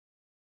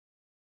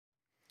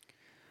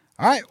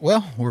All right,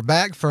 well, we're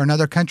back for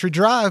another country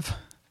drive.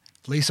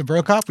 Lisa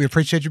Brokop, we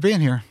appreciate you being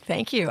here.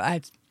 Thank you.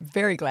 I'm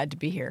very glad to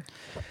be here.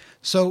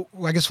 So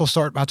I guess we'll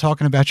start by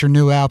talking about your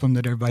new album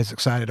that everybody's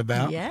excited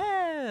about.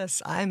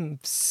 Yes, I'm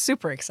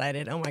super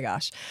excited. Oh my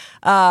gosh.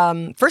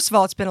 First of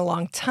all, it's been a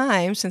long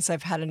time since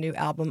I've had a new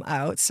album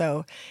out,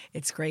 so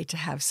it's great to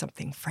have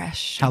something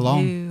fresh. How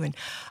long? New and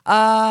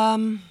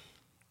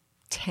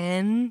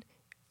 10.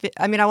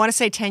 I mean, I want to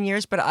say 10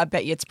 years, but I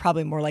bet you it's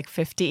probably more like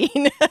 15.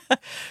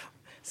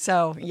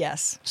 So,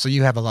 yes. So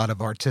you have a lot of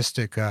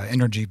artistic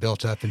energy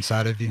built up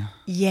inside of you.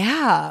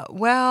 Yeah.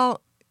 Well,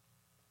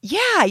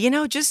 yeah,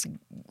 just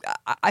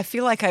I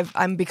feel like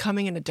I'm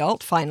becoming an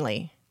adult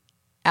finally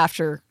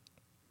after,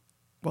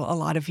 a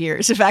lot of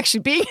years of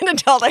actually being an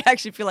adult. I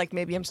actually feel like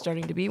maybe I'm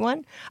starting to be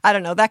one. I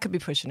don't know. That could be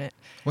pushing it.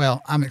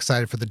 Well, I'm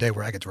excited for the day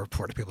where I get to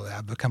report to people that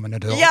I've become an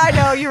adult. Yeah, I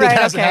know. You're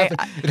right. Okay.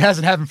 It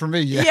hasn't happened for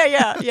me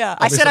yet. Yeah.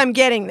 I said I'm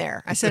getting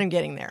there.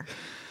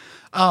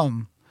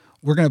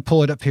 We're going to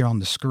pull it up here on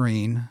the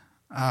screen.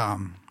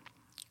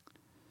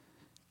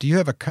 Do you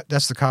have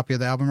that's the copy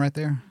of the album right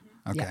there?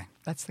 Okay. Yeah,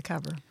 that's the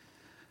cover.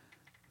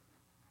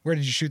 Where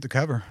did you shoot the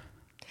cover?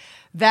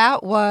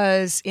 That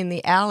was in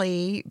the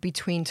alley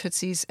between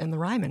Tootsie's and the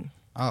Ryman.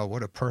 Oh,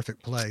 what a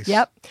perfect place.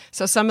 Yep.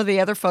 So some of the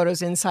other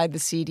photos inside the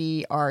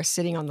CD are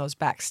sitting on those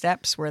back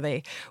steps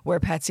where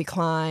Patsy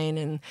Cline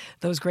and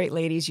those great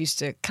ladies used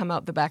to come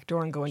out the back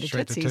door and go into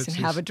Tootsie's and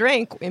have a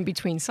drink in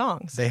between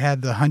songs. They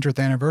had the 100th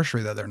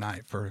anniversary the other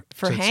night for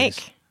Tootsie's.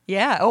 Hank.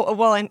 Yeah. Oh,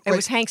 well, and it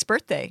was Hank's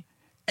birthday.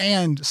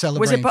 And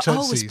celebrating Tootsie's.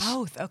 Oh,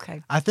 it was both.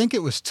 Okay. I think it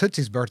was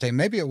Tootsie's birthday.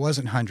 Maybe it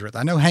wasn't 100th.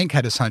 I know Hank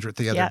had his 100th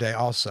the other day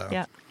also.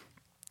 Yeah.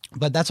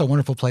 But that's a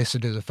wonderful place to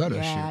do the photo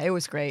shoot. Yeah, it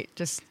was great.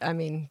 Just,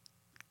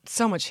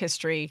 so much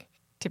history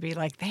to be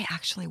like, they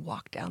actually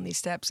walked down these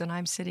steps and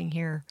I'm sitting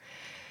here.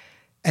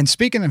 And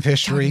speaking of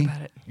history,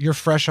 you're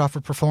fresh off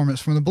a performance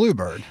from the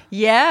Bluebird.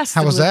 Yes.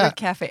 How was that?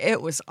 Cafe.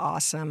 It was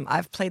awesome.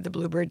 I've played the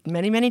Bluebird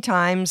many, many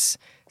times.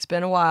 It's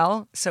been a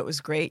while, so it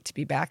was great to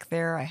be back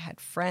there. I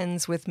had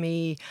friends with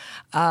me.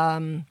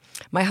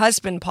 My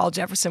husband, Paul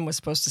Jefferson, was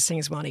supposed to sing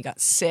as well, and he got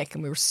sick,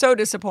 and we were so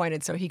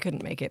disappointed, so he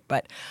couldn't make it.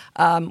 But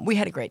we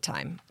had a great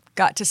time.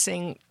 Got to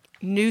sing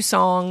new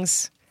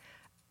songs.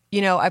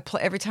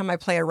 Every time I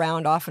play a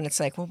round, often it's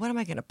like, well, what am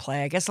I going to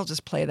play? I guess I'll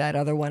just play that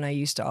other one I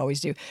used to always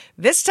do.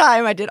 This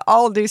time I did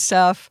all new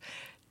stuff,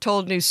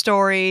 told new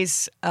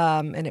stories,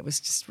 and it was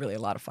just really a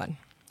lot of fun.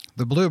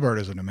 The Bluebird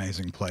is an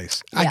amazing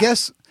place. Yeah. I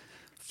guess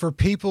for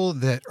people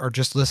that are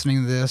just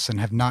listening to this and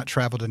have not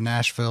traveled to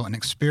Nashville and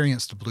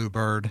experienced the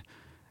Bluebird,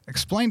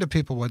 explain to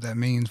people what that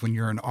means when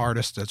you're an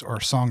artist or a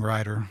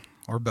songwriter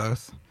or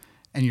both,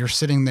 and you're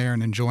sitting there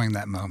and enjoying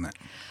that moment.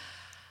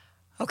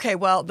 Okay,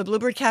 well, the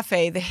Bluebird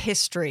Cafe, the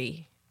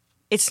history,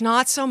 it's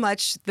not so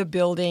much the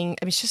building.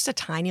 It's just a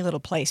tiny little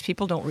place.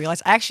 People don't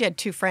realize. I actually had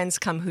two friends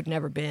come who'd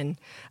never been.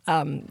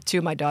 Two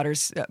of my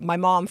daughters, my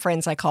mom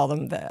friends, I call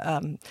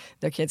them.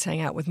 Their kids hang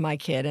out with my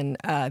kid,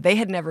 and they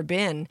had never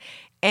been.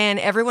 And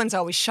everyone's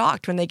always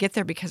shocked when they get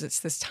there because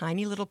it's this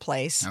tiny little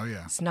place. Oh,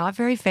 yeah. It's not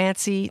very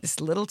fancy. It's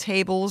little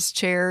tables,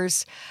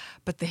 chairs,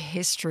 but the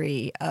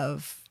history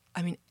of,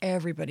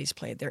 everybody's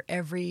played there.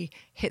 Every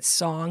hit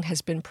song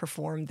has been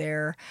performed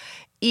there.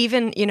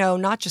 Even,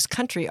 not just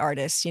country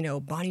artists,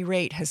 Bonnie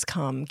Raitt has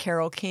come,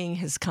 Carole King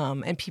has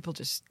come, and people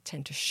just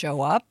tend to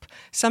show up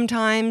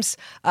sometimes.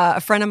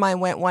 A friend of mine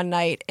went one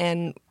night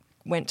and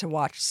went to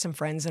watch some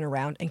friends in a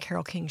round, and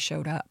Carole King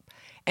showed up.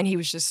 And he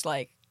was just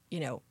like,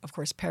 of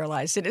course,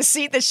 paralyzed in his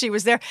seat that she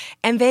was there.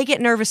 And they get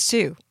nervous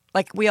too.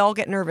 Like, we all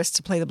get nervous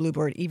to play the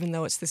Bluebird, even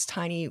though it's this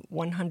tiny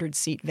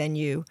 100-seat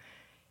venue.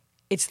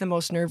 It's the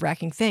most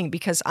nerve-wracking thing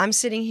because I'm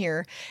sitting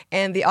here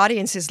and the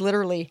audience is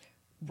literally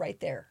right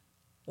there.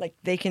 Like,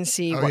 they can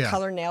see what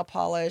color nail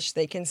polish.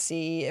 They can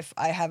see if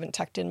I haven't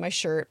tucked in my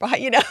shirt,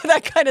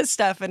 that kind of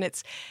stuff. And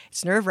it's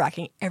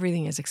nerve-wracking.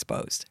 Everything is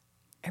exposed.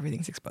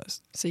 Everything's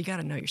exposed. So you got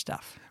to know your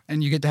stuff.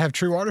 And you get to have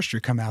true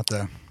artistry come out,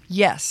 though.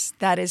 Yes,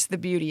 that is the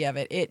beauty of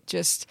it. It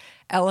just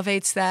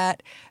elevates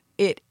that.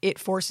 It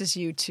forces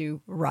you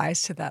to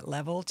rise to that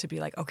level, to be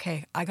like,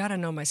 okay, I got to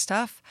know my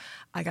stuff.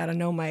 I got to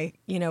know my,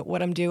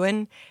 what I'm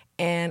doing.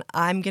 And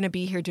I'm going to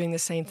be here doing the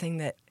same thing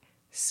that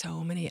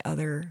so many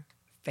other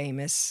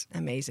famous,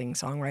 amazing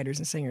songwriters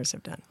and singers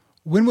have done.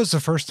 When was the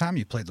first time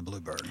you played the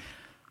Bluebird?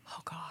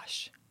 Oh,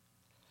 gosh.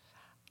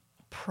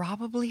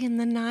 Probably in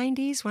the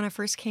 90s when I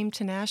first came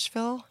to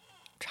Nashville.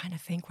 I'm trying to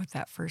think what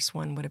that first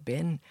one would have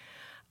been.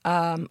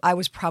 I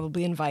was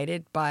probably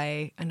invited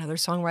by another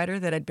songwriter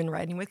that I'd been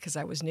writing with because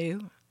I was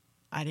new.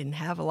 I didn't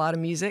have a lot of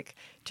music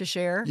to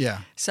share. Yeah.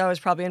 So I was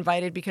probably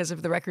invited because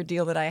of the record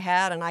deal that I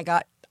had, and I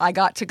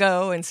got to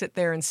go and sit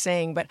there and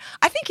sing. But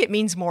I think it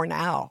means more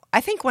now.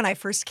 I think when I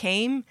first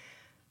came,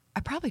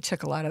 I probably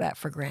took a lot of that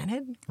for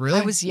granted.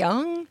 Really? I was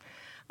young.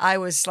 I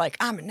was like,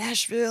 I'm in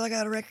Nashville. I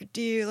got a record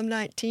deal. I'm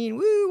 19.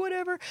 Woo,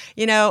 whatever.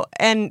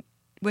 And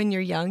when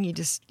you're young,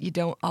 you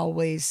don't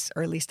always,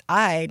 or at least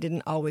I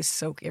didn't always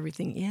soak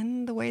everything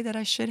in the way that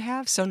I should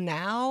have. So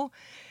now,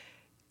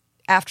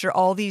 after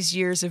all these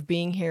years of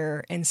being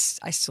here, and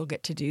I still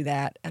get to do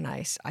that, and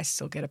I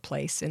still get a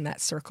place in that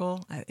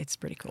circle. It's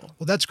pretty cool.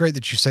 Well, that's great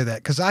that you say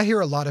that, because I hear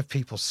a lot of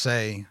people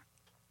say,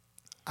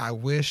 I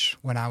wish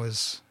when I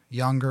was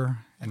younger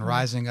and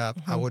rising up,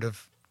 I would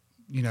have,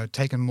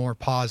 taken more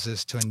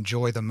pauses to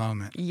enjoy the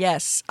moment.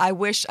 Yes. I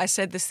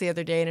said this the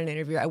other day in an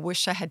interview. I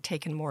wish I had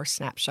taken more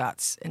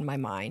snapshots in my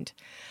mind.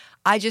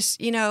 I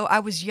just, I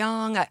was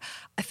young.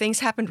 Things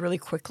happened really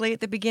quickly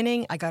at the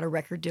beginning. I got a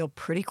record deal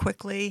pretty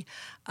quickly.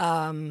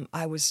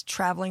 I was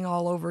traveling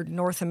all over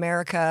North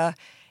America.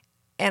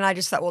 And I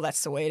just thought, well,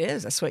 that's the way it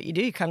is. That's what you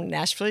do. You come to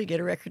Nashville, you get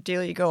a record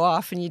deal, you go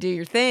off and you do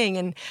your thing.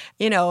 And,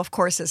 of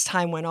course, as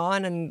time went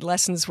on and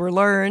lessons were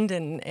learned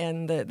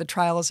and the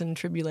trials and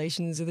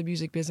tribulations of the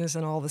music business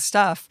and all the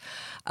stuff.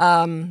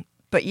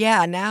 But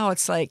yeah, now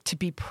it's like to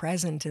be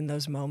present in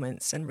those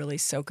moments and really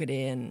soak it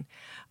in.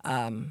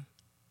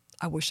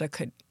 I wish I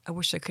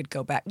could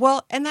go back.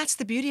 Well, and that's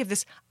the beauty of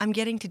this. I'm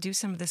getting to do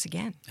some of this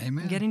again.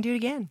 Amen. I'm getting to do it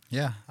again.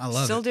 Yeah, I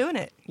love Still it. doing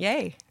it.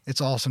 Yay.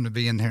 It's awesome to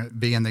be in here,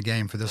 be in the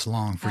game for this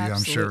long for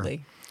Absolutely.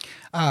 you,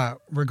 I'm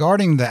sure.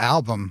 Regarding the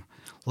album,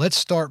 let's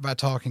start by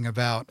talking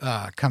about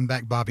Come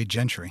Back Bobby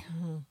Gentry.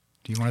 Mm-hmm.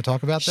 Do you want to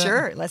talk about that?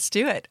 Sure, let's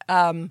do it.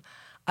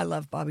 I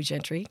love Bobby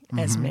Gentry,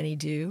 as many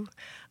do.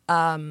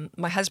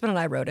 My husband and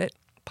I wrote it.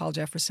 Paul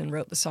Jefferson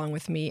wrote the song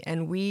with me,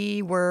 and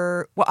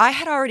I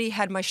had already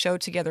had my show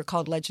together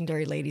called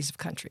Legendary Ladies of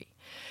Country.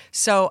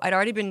 So I'd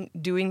already been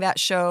doing that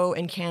show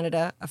in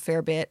Canada a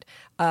fair bit,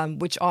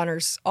 which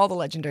honors all the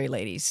legendary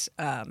ladies,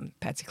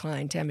 Patsy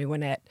Cline, Tammy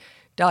Wynette,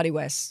 Dottie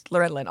West,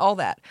 Loretta Lynn, all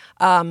that.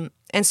 And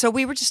so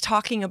we were just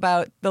talking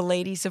about the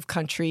ladies of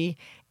country,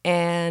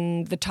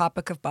 and the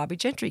topic of Bobby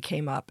Gentry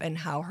came up and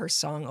how her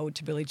song Ode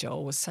to Billy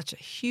Joel was such a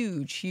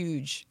huge,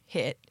 huge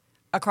hit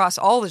across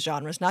all the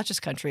genres, not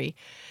just country.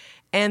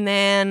 And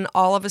then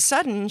all of a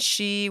sudden,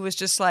 she was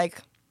just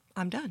like,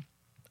 I'm done.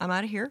 I'm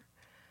out of here.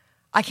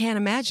 I can't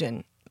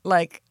imagine.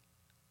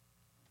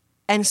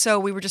 And so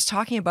we were just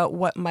talking about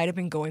what might have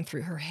been going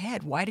through her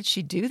head. Why did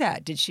she do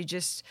that?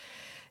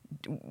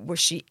 Was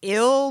she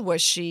ill? Did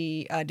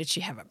she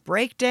have a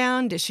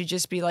breakdown? Did she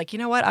just be like, you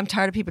know what? I'm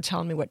tired of people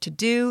telling me what to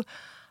do.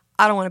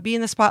 I don't want to be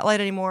in the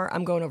spotlight anymore.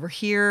 I'm going over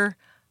here.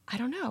 I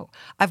don't know.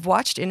 I've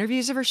watched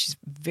interviews of her. She's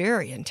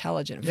very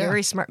intelligent,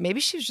 very smart. Maybe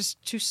she was just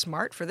too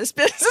smart for this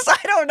business. I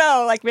don't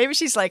know. Maybe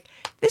she's like,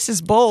 this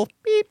is bull,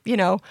 beep,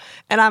 and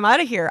I'm out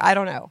of here. I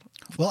don't know.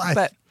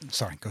 Well,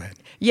 sorry, go ahead.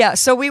 Yeah,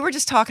 so we were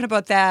just talking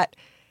about that.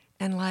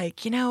 And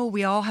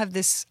we all have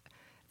this,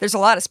 there's a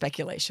lot of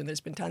speculation.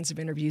 There's been tons of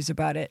interviews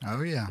about it.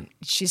 Oh, yeah.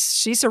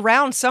 She's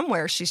around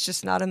somewhere. She's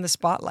just not in the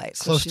spotlight.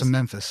 Close to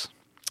Memphis.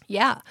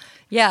 Yeah.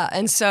 Yeah.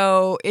 And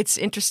so it's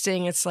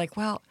interesting. It's like,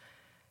 well,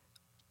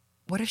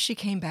 what if she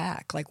came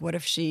back?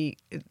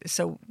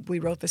 So we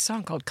wrote this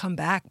song called Come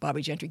Back,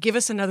 Bobby Gentry. Give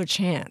us another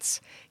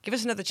chance. Give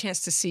us another chance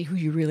to see who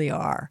you really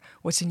are,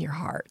 what's in your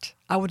heart.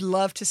 I would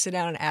love to sit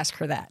down and ask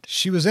her that.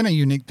 She was in a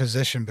unique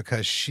position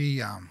because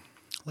she,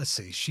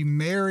 she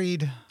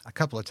married a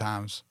couple of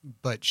times,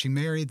 but she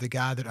married the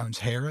guy that owns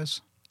Harrah's.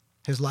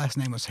 His last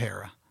name was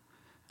Harrah.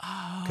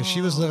 Oh. Because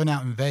she was living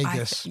out in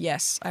Vegas.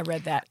 Yes, I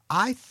read that.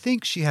 I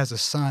think she has a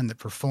son that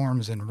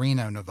performs in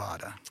Reno,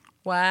 Nevada.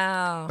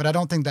 Wow. But I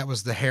don't think that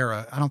was the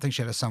Harrah. I don't think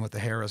she had a son with the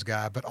Harrah's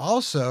guy. But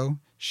also,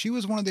 she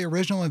was one of the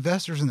original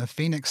investors in the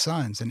Phoenix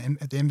Suns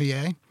at the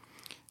NBA.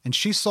 And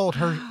she sold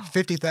her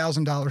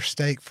 $50,000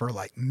 stake for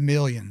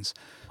millions.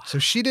 Wow. So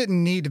she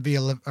didn't need to be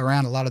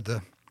around a lot of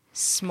the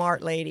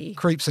smart lady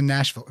creeps in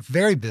Nashville.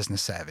 Very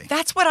business savvy.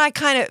 That's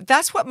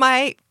what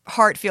my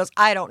heart feels.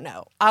 I don't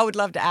know. I would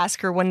love to ask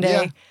her one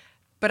day. Yeah.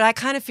 But I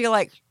kind of feel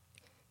like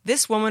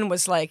this woman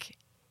was like,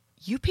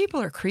 you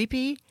people are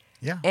creepy.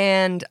 Yeah.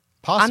 And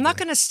possibly. I'm not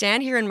going to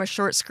stand here in my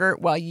short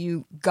skirt while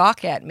you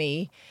gawk at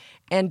me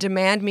and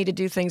demand me to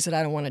do things that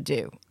I don't want to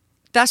do.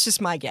 That's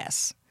just my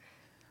guess.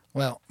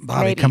 Well,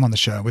 Bobby, come on the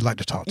show. We'd like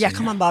to talk to you. Yeah,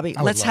 come on, Bobby.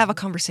 Let's have a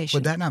conversation.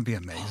 Would that not be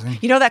amazing?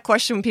 You know that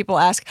question when people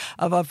ask,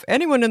 of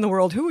anyone in the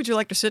world, who would you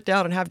like to sit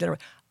down and have dinner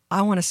with?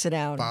 I want to sit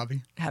down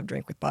Bobby? Have a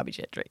drink with Bobby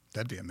Gentry.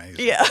 That'd be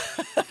amazing. Yeah.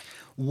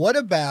 What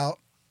about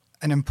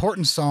an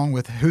important song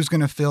with Who's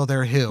Gonna Fill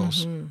Their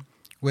Hills,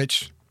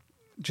 which,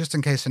 just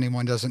in case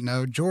anyone doesn't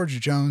know, George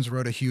Jones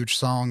wrote a huge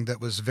song that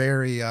was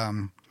very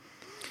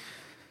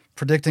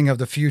predicting of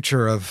the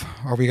future of,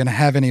 are we going to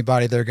have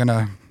anybody that are going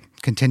to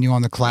continue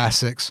on the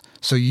classics?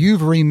 So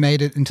you've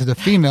remade it into the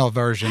female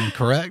version,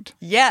 correct?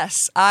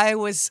 Yes. I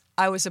was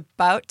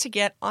about to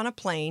get on a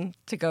plane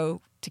to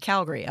go to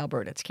Calgary,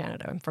 Alberta. It's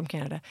Canada. I'm from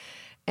Canada.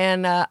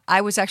 And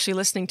I was actually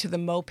listening to the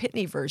Mo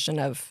Pitney version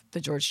of the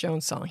George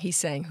Jones song. He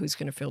sang Who's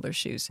Gonna Fill Their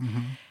Shoes.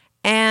 Mm-hmm.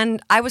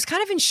 And I was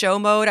kind of in show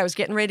mode. I was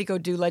getting ready to go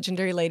do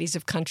Legendary Ladies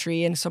of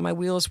Country, and so my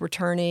wheels were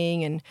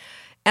turning. And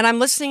I'm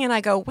listening, and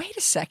I go, wait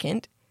a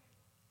second.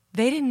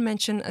 They didn't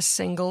mention a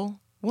single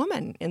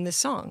woman in this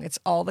song. It's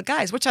all the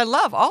guys, which I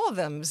love, all of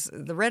them.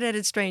 The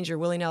Red-Headed Stranger,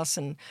 Willie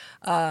Nelson,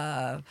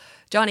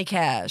 Johnny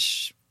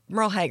Cash,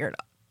 Merle Haggard.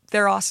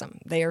 They're awesome.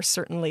 They are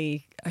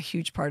certainly a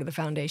huge part of the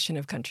foundation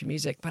of country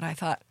music. But I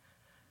thought,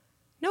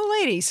 no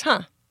ladies,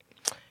 huh?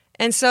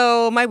 And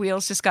so my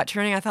wheels just got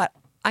turning. I thought,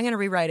 I'm going to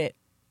rewrite it.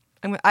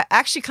 I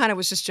actually kind of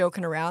was just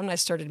joking around, and I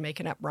started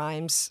making up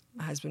rhymes.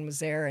 My husband was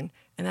there, and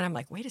then I'm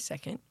like, wait a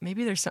second,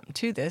 maybe there's something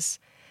to this.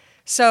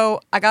 So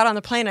I got on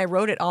the plane. I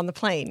wrote it on the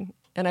plane,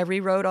 and I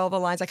rewrote all the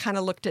lines. I kind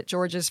of looked at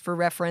George's for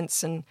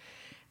reference, and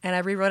I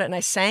rewrote it, and I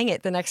sang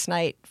it the next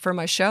night for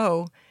my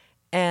show,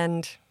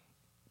 and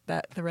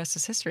the rest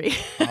is history.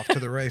 Off to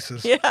the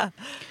races. Yeah.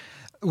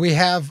 We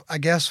have, I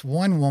guess,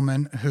 one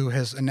woman who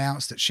has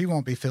announced that she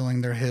won't be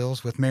filling their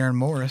heels with Maren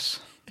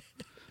Morris.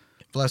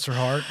 Bless her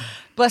heart.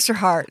 Bless her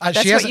heart.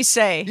 That's what you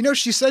say. You know,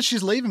 she said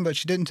she's leaving, but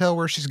she didn't tell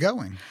where she's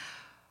going.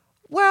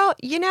 Well,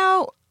 you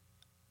know,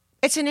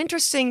 it's an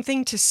interesting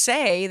thing to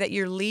say that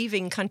you're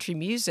leaving country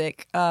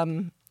music.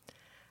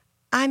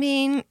 I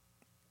mean,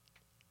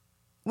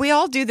 we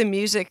all do the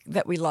music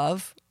that we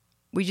love.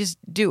 We just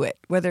do it,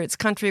 whether it's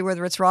country,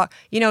 whether it's rock.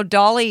 You know,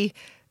 Dolly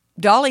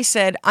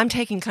said, I'm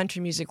taking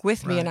country music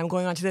with me, and I'm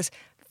going on to this.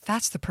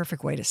 That's the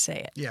perfect way to say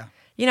it. Yeah.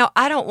 You know,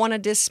 I don't want to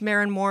diss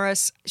Maren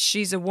Morris.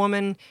 She's a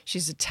woman.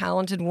 She's a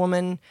talented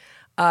woman.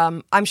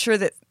 I'm sure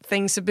that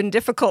things have been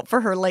difficult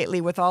for her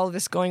lately with all of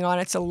this going on.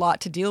 It's a lot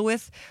to deal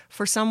with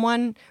for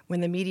someone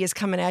when the media is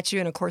coming at you.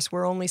 And, of course,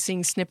 we're only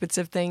seeing snippets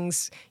of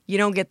things. You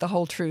don't get the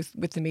whole truth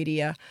with the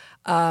media.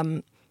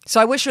 So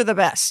I wish her the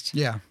best.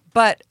 Yeah.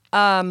 But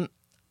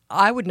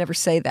I would never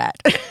say that.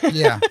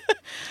 Yeah.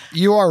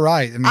 You are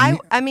right.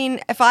 I mean,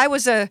 if I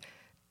was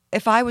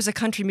a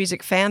country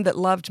music fan that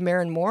loved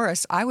Maren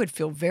Morris, I would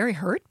feel very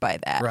hurt by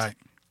that. Right.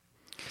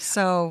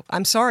 So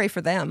I'm sorry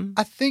for them.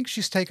 I think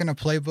she's taken a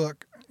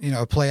playbook,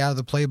 a play out of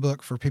the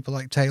playbook for people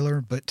like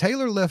Taylor, but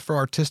Taylor left for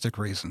artistic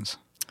reasons.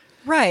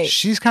 Right.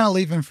 She's kind of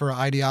leaving for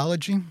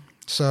ideology,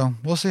 so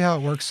we'll see how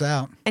it works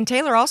out. And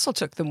Taylor also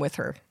took them with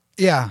her.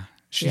 Yeah,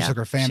 she took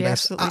her fan she base.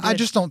 absolutely I did.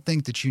 just don't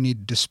think that you need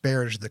to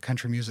disparage the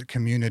country music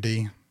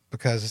community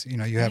because,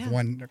 you have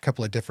a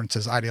couple of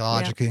differences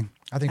ideologically. Yeah.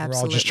 I think we're all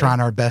Absolutely. just trying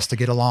our best to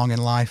get along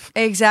in life.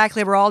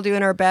 Exactly. We're all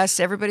doing our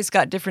best. Everybody's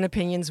got different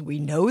opinions. We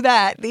know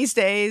that these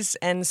days.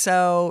 And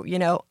so,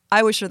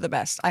 I wish her the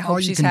best. I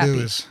hope she's happy. All you can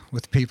do is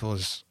with people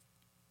is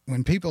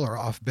when people are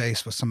off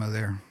base with some of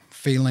their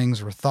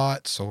feelings or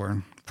thoughts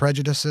or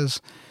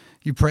prejudices,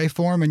 you pray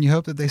for them and you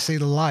hope that they see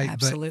the light.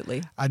 Absolutely.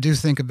 But I do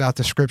think about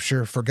the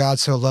scripture, for God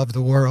so loved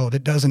the world.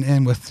 It doesn't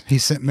end with he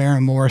sent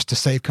Maren Morris to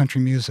save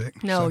country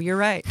music. No, So, you're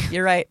right.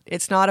 You're right.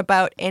 It's not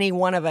about any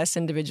one of us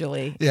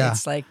individually. Yeah.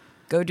 It's like,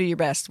 go do your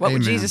best. What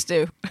would Amen. Jesus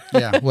do?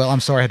 yeah. Well,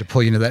 I'm sorry I had to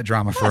pull you into that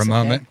drama for a That's okay.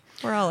 moment.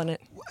 We're all in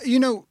it.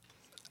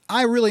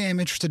 I really am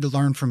interested to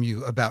learn from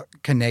you about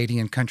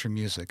Canadian country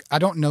music. I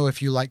don't know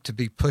if you like to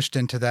be pushed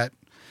into that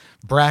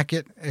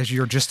bracket as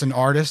you're just an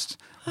artist,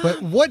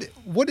 but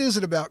what is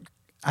it about?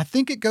 I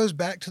think it goes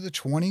back to the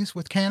 20s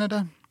with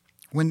Canada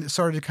when it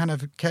started to kind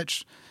of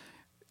catch,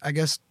 I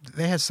guess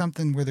they had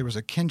something where there was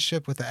a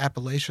kinship with the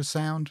Appalachia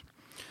sound.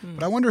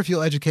 But I wonder if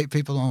you'll educate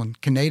people on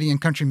Canadian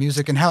country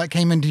music and how it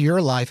came into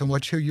your life and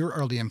who your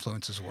early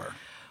influences were.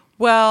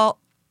 Well,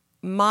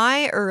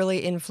 my early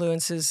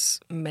influences,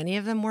 many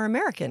of them were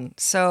American.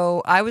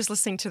 So I was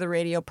listening to the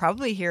radio,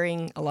 probably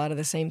hearing a lot of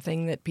the same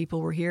thing that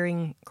people were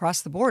hearing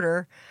across the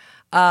border.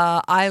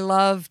 I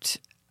loved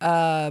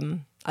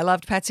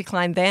Patsy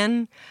Cline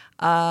then.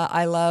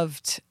 I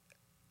loved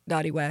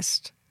Dottie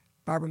West,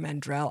 Barbara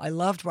Mandrell. I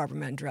loved Barbara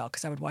Mandrell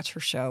because I would watch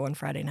her show on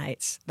Friday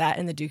nights. That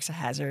and the Dukes of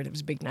Hazzard. It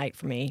was a big night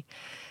for me.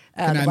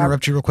 Can I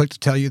interrupt you real quick to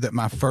tell you that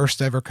my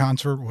first ever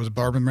concert was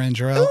Barbara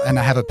Mandrell, and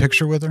I have a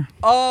picture with her.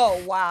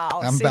 Oh, wow.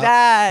 I'm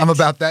that. I'm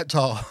about that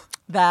tall.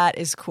 That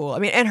is cool. I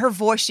mean, and her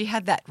voice, she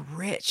had that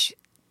rich,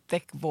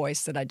 thick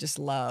voice that I just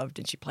loved,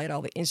 and she played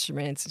all the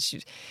instruments,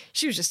 and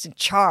she was just in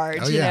charge.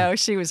 Oh, yeah.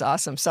 She was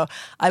awesome. So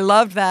I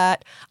loved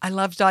that. I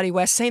loved Dottie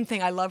West. Same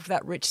thing. I loved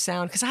that rich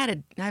sound because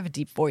I have a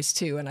deep voice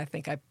too, and I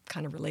think I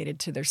kind of related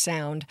to their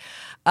sound.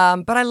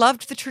 But I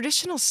loved the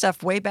traditional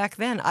stuff way back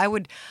then. I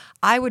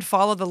would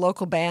follow the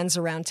local bands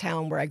around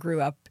town where I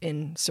grew up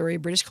in Surrey,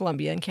 British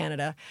Columbia, in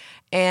Canada,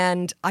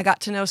 and I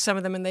got to know some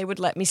of them, and they would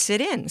let me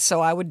sit in.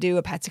 So I would do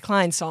a Patsy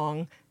Cline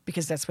song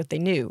because that's what they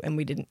knew, and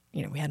we didn't,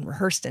 we hadn't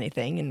rehearsed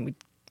anything, and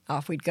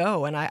off we'd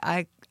go, and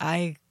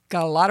I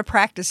got a lot of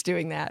practice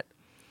doing that.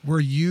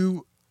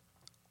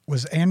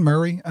 Was Anne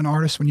Murray an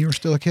artist when you were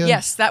still a kid?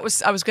 Yes, I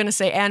was going to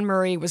say Anne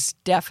Murray was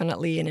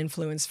definitely an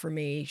influence for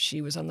me.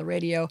 She was on the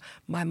radio.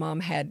 My mom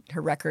had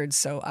her records,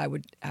 so I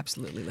would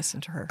absolutely listen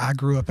to her. I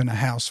grew up in a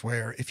house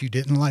where if you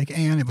didn't like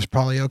Anne, it was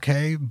probably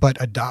okay,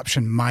 but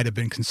adoption might have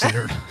been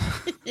considered.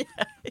 Yeah.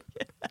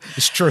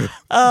 It's true.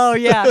 Oh,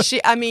 yeah.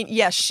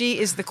 She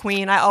is the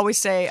queen. I always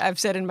say, I've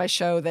said in my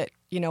show that,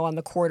 on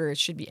the quarter, it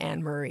should be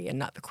Anne Murray and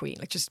not the queen.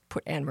 Like, just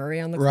put Anne Murray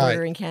on the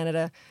quarter in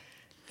Canada,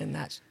 and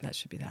that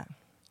should be that.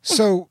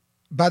 So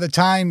by the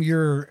time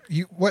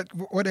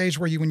what age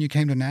were you when you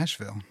came to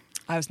Nashville?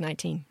 I was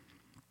 19.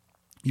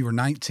 You were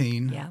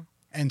 19. Yeah.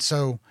 And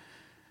so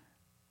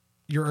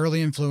your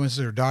early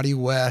influences are Dottie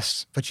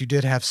West, but you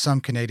did have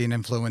some Canadian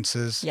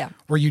influences. Yeah.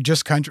 Were you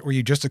just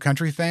a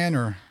country fan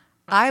or?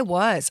 I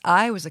was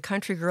a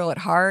country girl at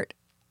heart.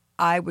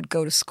 I would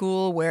go to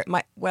school where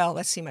my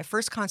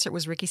first concert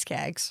was Ricky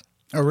Skaggs.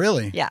 Oh,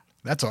 really? Yeah.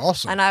 That's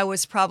awesome. And I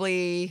was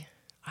probably,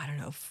 I don't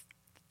know,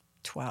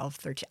 12,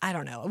 13. I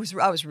don't know.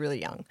 I was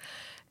really young.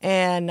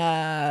 And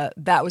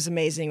that was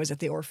amazing. It was at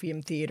the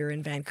Orpheum Theater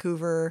in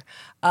Vancouver.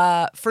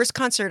 First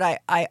concert,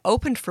 I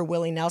opened for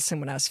Willie Nelson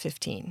when I was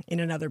 15 in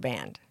another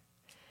band.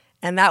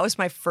 And that was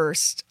my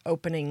first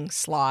opening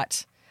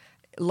slot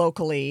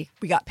locally.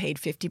 We got paid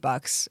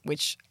 $50,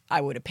 which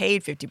I would have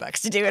paid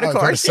 $50 to do it, of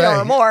course,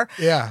 or more.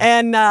 Yeah.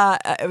 And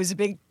it was a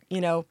big,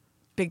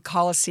 big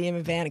Coliseum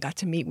event. I got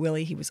to meet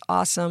Willie. He was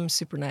awesome,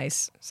 super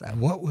nice. So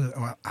what was?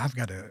 Well, we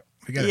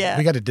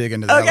got to dig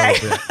into that a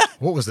little bit.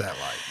 What was that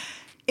like?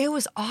 It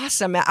was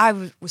awesome.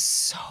 I was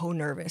so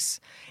nervous.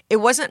 It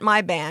wasn't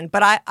my band,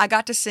 but I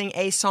got to sing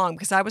a song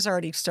because I was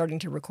already starting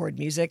to record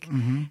music.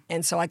 Mm-hmm.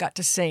 And so I got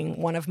to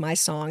sing one of my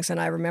songs. And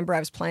I remember I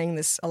was playing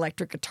this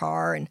electric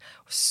guitar and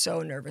was so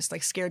nervous,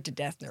 like scared to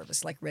death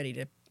nervous, like ready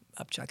to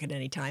upchuck at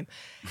any time.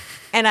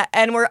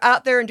 And we're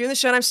out there and doing the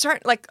show. And I'm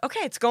starting, like,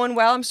 okay, it's going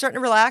well. I'm starting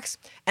to relax.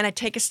 And I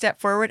take a step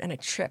forward and I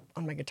trip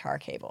on my guitar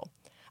cable.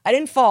 I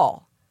didn't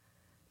fall,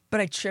 but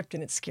I tripped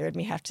and it scared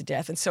me half to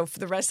death. And so for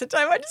the rest of the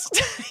time, I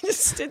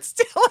just stood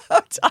still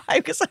all the time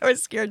because I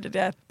was scared to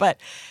death. But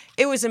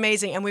it was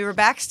amazing. And we were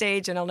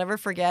backstage, and I'll never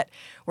forget,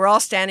 we're all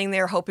standing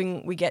there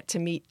hoping we get to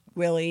meet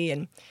Willie.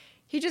 And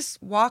he just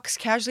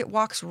casually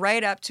walks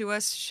right up to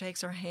us,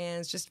 shakes our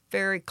hands, just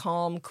very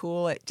calm,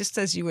 cool, just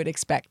as you would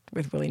expect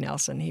with Willie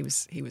Nelson. He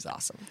was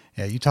awesome.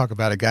 Yeah, you talk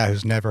about a guy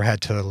who's never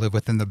had to live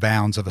within the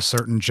bounds of a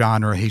certain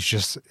genre.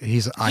 He's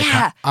an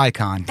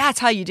icon. That's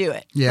how you do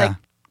it. Yeah. Like,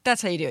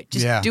 that's how you do it.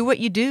 Just do what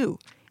you do.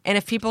 And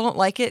if people don't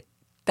like it,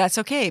 that's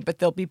okay. But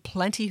there'll be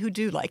plenty who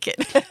do like it.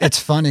 It's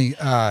funny.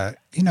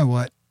 You know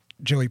what,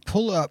 Joey?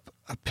 Pull up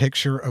a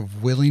picture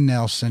of Willie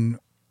Nelson.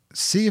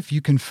 See if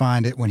you can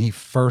find it when he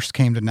first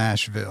came to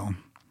Nashville.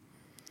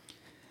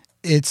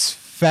 It's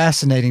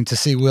fascinating to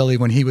see Willie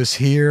when he was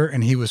here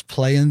and he was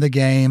playing the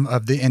game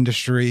of the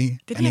industry.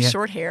 Did he have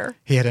short hair?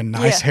 He had a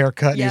nice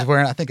haircut. And Yeah. He was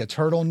wearing, I think, a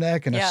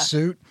turtleneck and a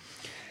suit.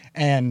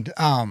 And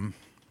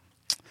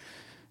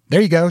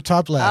there you go,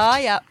 top left. Oh,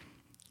 yeah.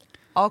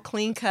 All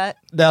clean cut.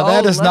 Now,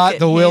 that is not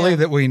the Willie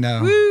that we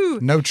know. Woo.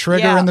 No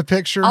trigger in the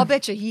picture. I'll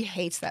bet you he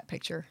hates that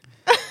picture.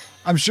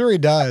 I'm sure he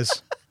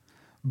does.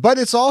 But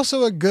it's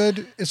also a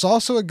good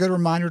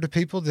reminder to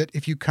people that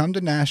if you come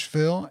to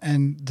Nashville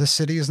and the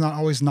city is not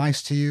always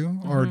nice to you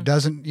or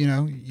doesn't,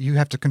 you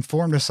have to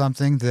conform to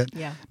something, that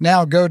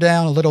now go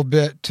down a little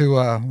bit to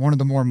one of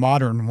the more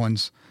modern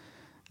ones,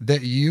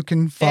 that you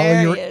can follow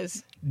There he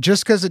is.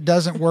 Just because it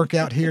doesn't work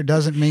out here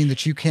doesn't mean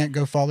that you can't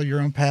go follow your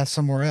own path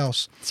somewhere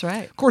else. That's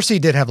right. Of course, he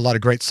did have a lot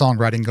of great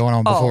songwriting going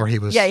on before he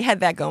was. Yeah, he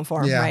had that going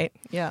for him, right?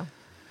 Yeah.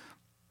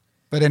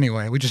 But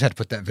anyway, we just had to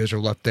put that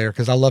visual up there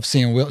because I love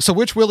seeing Willie. So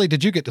which Willie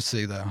did you get to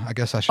see, though? I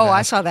guess I should ask.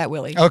 I saw that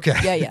Willie. Okay.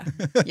 Yeah.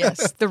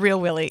 Yes, the real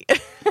Willie.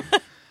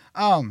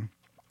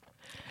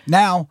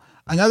 Now,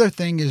 another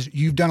thing is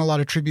you've done a lot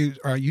of tribute,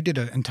 or you did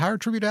an entire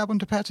tribute album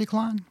to Patsy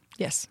Cline?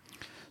 Yes.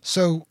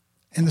 So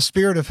in the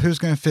spirit of Who's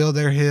Gonna Fill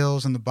Their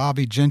Hills and the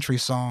Bobby Gentry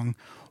song,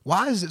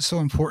 why is it so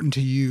important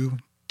to you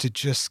to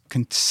just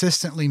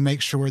consistently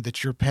make sure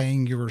that you're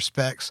paying your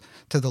respects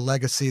to the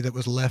legacy that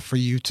was left for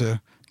you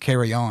to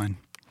carry on?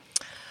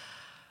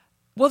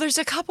 Well, there's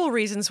a couple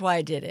reasons why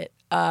I did it.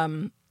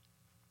 I've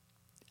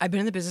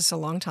been in the business a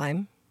long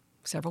time,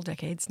 several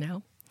decades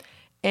now.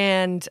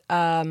 And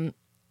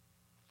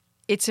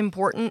it's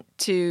important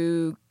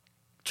to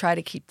try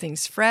to keep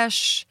things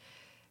fresh.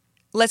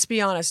 Let's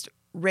be honest,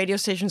 radio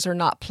stations are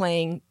not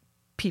playing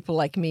people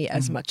like me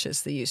as much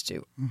as they used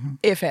to,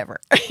 if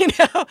ever.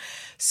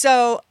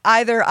 So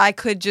either I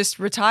could just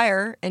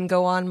retire and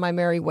go on my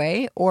merry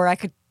way, or I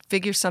could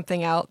figure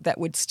something out that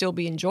would still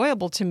be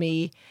enjoyable to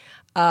me,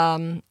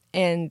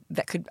 and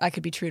that I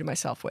could be true to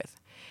myself with.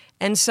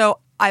 And so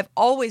I've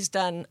always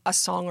done a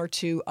song or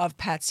two of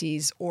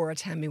Patsy's or a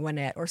Tammy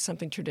Wynette or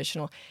something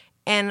traditional.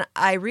 And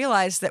I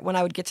realized that when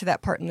I would get to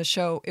that part in the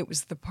show, it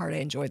was the part I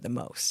enjoyed the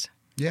most.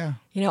 Yeah.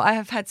 I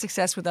have had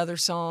success with other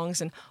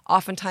songs, and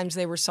oftentimes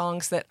they were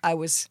songs that I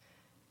was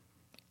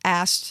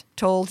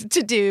told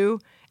to do,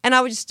 and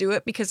I would just do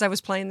it because I was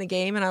playing the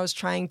game and I was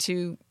trying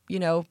to,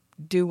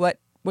 do what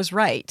was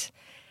right.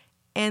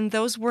 And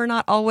those were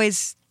not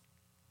always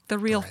the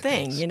real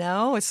thing,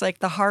 It's like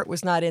the heart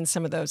was not in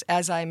some of those,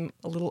 as I'm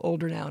a little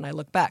older now and I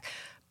look back.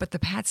 But the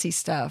Patsy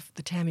stuff,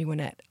 the Tammy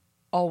Wynette,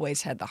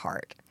 always had the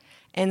heart.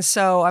 And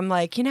so I'm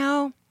like,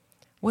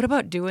 what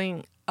about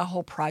doing a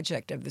whole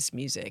project of this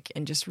music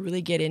and just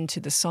really get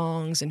into the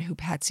songs and who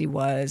Patsy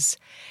was?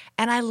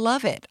 And I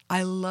love it.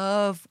 I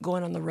love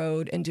going on the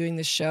road and doing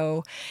the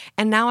show.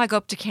 And now I go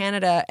up to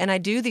Canada and I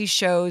do these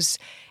shows,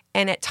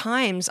 and at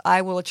times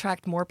I will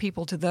attract more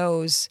people to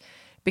those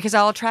because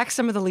I'll attract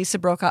some of the Lisa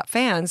Brokop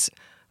fans,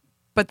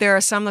 but there are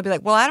some that'll be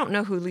like, well, I don't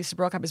know who Lisa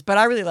Brokop is, but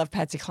I really love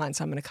Patsy Cline,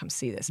 so I'm going to come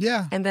see this.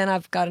 Yeah. And then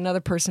I've got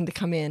another person to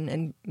come in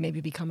and maybe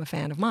become a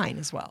fan of mine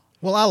as well.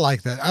 Well, I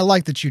like that. I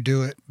like that you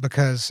do it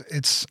because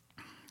it's,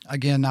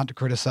 again, not to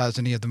criticize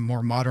any of the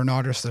more modern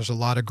artists. There's a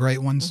lot of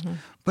great ones.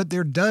 But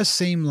there does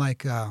seem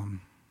like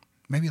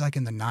maybe like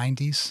in the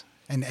 90s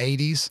and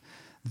 80s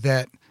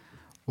that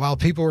while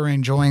people were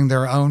enjoying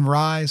their own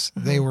rise,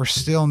 they were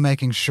still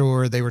making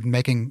sure they were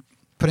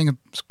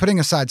putting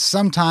aside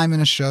some time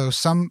in a show,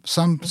 some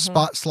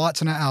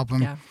slots in an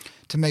album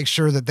to make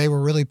sure that they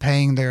were really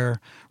paying their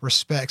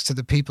respects to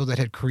the people that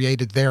had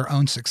created their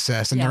own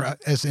success and their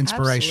as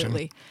inspiration.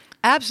 Absolutely.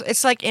 Absolutely.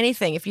 It's like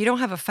anything. If you don't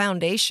have a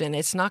foundation,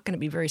 it's not going to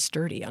be very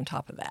sturdy on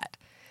top of that.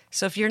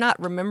 So if you're not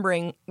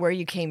remembering where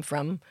you came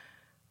from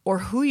or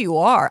who you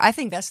are, I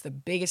think that's the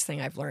biggest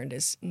thing I've learned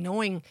is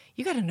knowing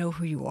you got to know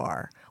who you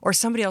are, or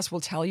somebody else will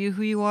tell you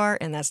who you are,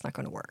 and that's not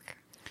going to work.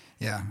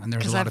 Yeah, and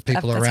there's a lot of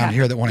people around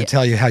here that want to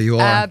tell you how you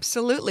are.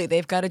 Absolutely.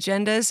 They've got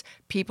agendas.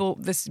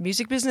 This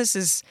music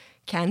business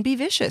can be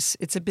vicious.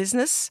 It's a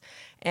business,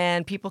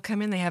 and people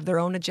come in, they have their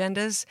own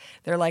agendas.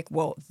 They're like,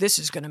 well, this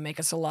is going to make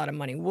us a lot of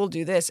money. We'll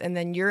do this. And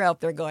then you're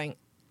out there going,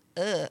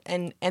 ugh.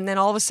 And then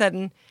all of a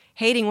sudden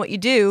hating what you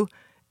do,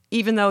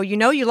 even though you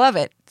know you love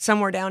it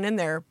somewhere down in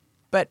there.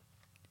 But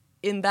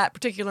in that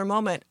particular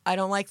moment, I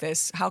don't like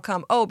this. How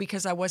come? Oh,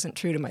 because I wasn't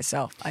true to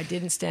myself. I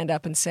didn't stand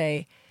up and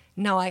say,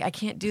 no, I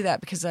can't do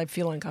that because I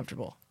feel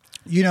uncomfortable.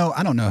 You know,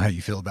 I don't know how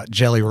you feel about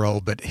Jelly Roll,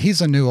 but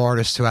he's a new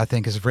artist who I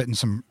think has written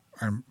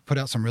put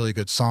out some really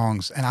good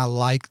songs, and I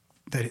like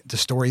the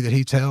story that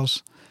he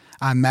tells.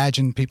 I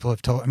imagine people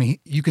have told. I mean,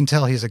 you can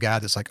tell he's a guy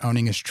that's like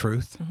owning his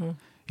truth. Mm-hmm.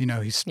 You know,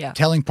 he's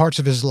telling parts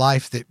of his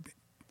life that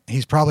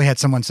he's probably had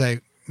someone say,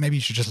 maybe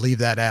you should just leave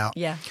that out.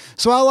 Yeah.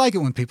 So I like it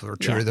when people are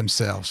true to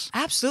themselves.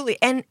 Absolutely,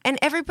 and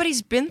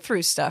everybody's been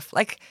through stuff.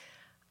 Like,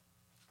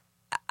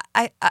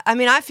 I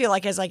mean, I feel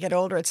like as I get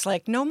older, it's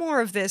like no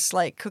more of this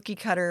like cookie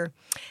cutter.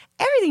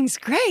 Everything's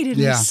great and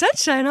there's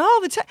sunshine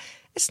all the time.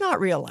 It's not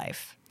real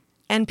life.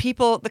 And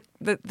people,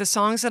 the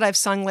songs that I've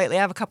sung lately,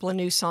 I have a couple of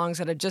new songs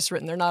that I've just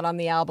written. They're not on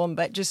the album,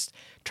 but just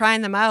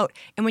trying them out.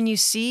 And when you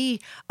see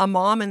a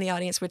mom in the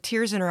audience with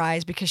tears in her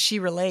eyes because she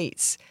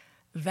relates,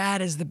 that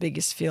is the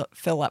biggest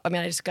fill up. I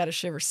mean, I just got a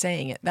shiver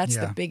saying it. That's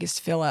the biggest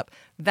fill up.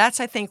 That's,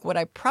 I think, what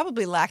I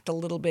probably lacked a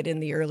little bit in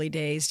the early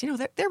days. You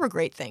know, there were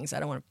great things. I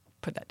don't want to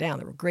put that down.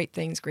 There were great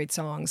things, great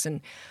songs,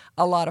 and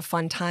a lot of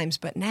fun times.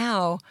 But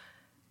now,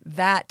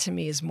 that to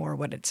me is more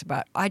what it's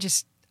about. I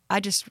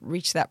just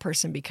reached that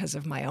person because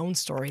of my own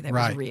story that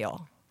was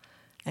real.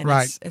 And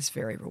it's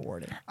very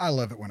rewarding. I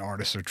love it when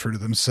artists are true to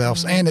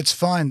themselves. Mm-hmm. And it's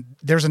fun.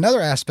 There's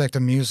another aspect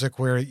of music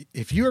where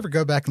if you ever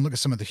go back and look at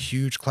some of the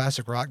huge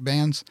classic rock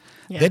bands,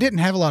 they didn't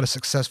have a lot of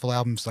successful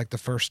albums like the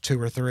first 2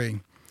 or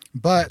 3.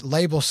 But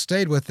labels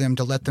stayed with them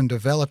to let them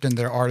develop in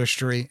their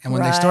artistry. And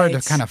when they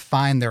started to kind of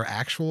find their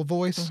actual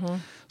voice. Mm-hmm.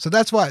 So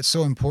that's why it's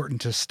so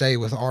important to stay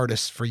with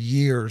artists for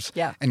years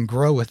and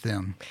grow with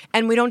them.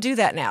 And we don't do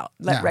that now.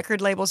 Record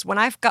labels. When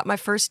I got my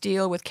first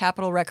deal with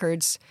Capitol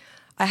Records,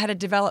 I had a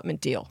development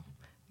deal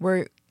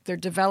where they're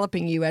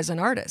developing you as an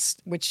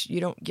artist, which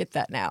you don't get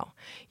that now.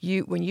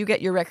 When you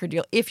get your record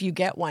deal, if you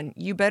get one,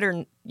 you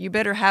better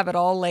have it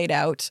all laid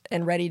out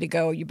and ready to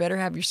go. You better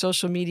have your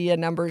social media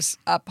numbers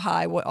up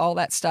high, all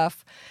that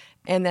stuff,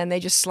 and then they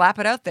just slap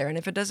it out there. And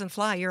if it doesn't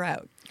fly, you're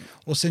out.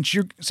 Well, since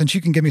you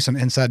can give me some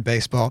inside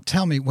baseball,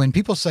 tell me, when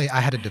people say I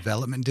had a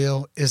development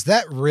deal, is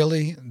that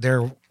really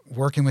they're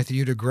working with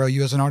you to grow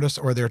you as an artist,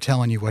 or they're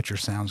telling you what your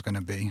sound's going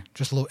to be?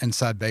 Just a little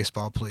inside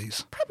baseball,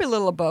 please. Probably a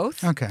little of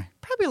both. Okay.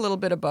 Probably a little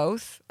bit of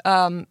both.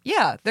 They're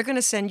going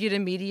to send you to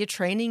media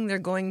training. They're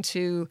going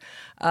to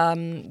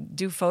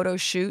do photo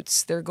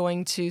shoots. They're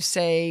going to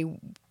say,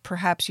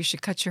 perhaps you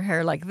should cut your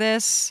hair like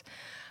this.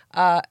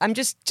 I'm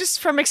just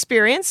from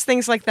experience,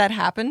 things like that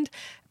happened.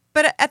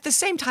 But at the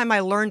same time,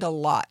 I learned a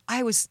lot.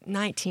 I was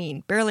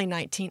 19, barely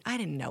 19. I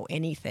didn't know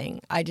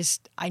anything. I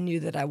knew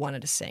that I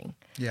wanted to sing.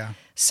 Yeah.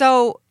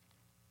 So,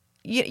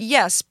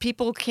 yes,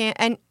 people can't.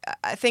 And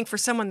I think for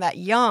someone that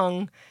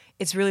young,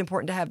 it's really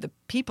important to have the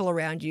people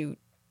around you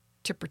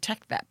to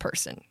protect that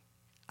person.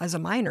 As a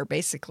minor,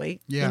 basically,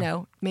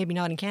 maybe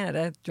not in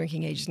Canada,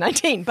 drinking age is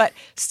 19, but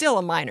still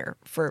a minor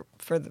for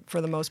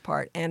the most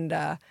part. And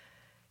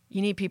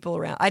you need people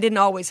around. I didn't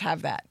always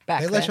have that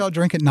back then. They let y'all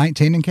drink at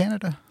 19 in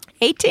Canada?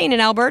 18 in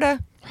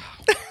Alberta.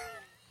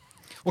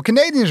 Well,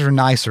 Canadians are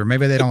nicer.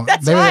 Maybe they don't.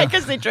 That's right,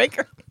 because they drink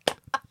her.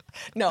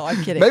 No,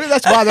 I'm kidding. Maybe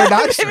that's why they're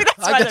nicer. Maybe that's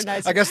why they're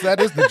nicer. I guess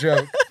that is the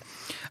joke.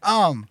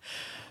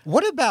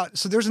 What about,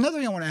 so there's another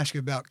thing I want to ask you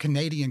about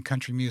Canadian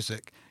country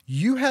music.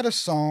 You had a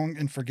song,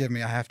 and forgive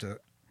me, I have to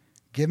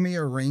give me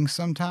a ring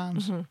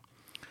sometimes. Mm-hmm.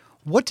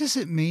 What does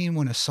it mean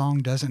when a song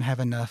doesn't have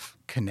enough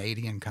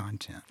Canadian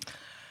content?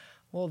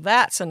 Well,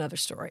 that's another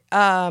story.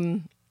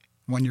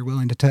 One you're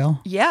willing to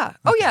tell? Yeah. Okay.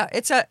 Oh, yeah.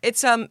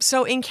 It's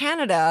so in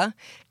Canada,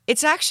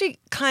 it's actually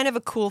kind of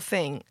a cool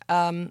thing.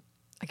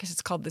 I guess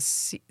it's called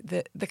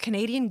the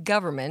Canadian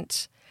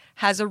government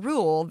has a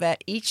rule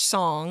that each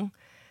song,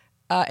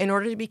 in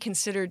order to be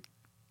considered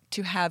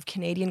to have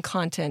Canadian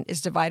content,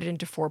 is divided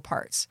into 4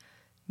 parts: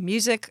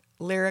 music,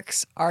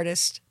 lyrics,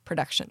 artist,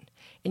 production.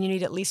 And you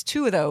need at least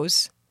 2 of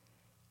those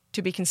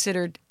to be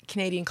considered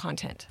Canadian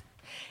content.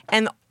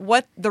 And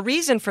what the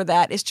reason for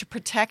that is to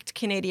protect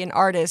Canadian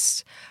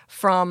artists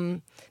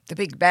from the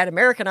big bad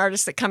American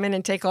artists that come in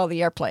and take all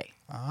the airplay.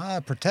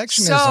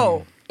 Protectionism.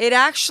 So it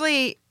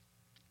actually,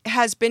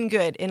 has been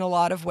good in a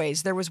lot of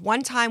ways. There was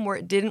one time where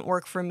it didn't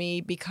work for me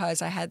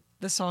because I had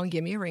the song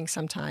Give Me a Ring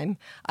Sometime.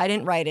 I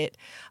didn't write it.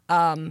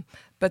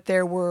 But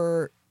there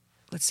were,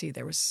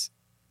 there was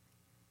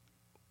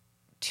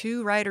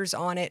 2 writers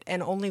on it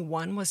and only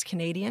one was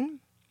Canadian.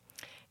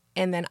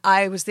 And then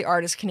I was the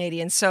artist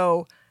Canadian.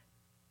 So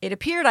it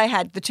appeared I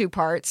had the 2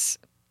 parts,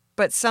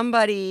 but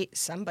somebody,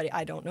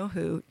 I don't know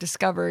who,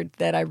 discovered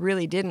that I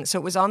really didn't. So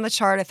it was on the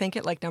chart, I think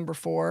at like number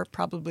 4,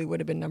 probably would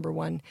have been number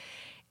 1.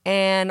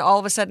 And all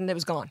of a sudden it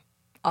was gone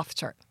off the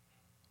chart.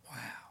 Wow.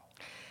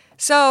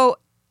 So,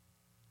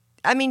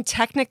 I mean,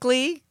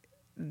 technically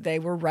they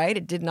were right.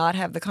 It did not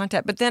have the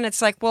content. But then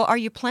it's like, well, are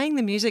you playing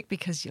the music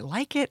because you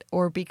like it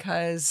or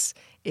because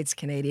it's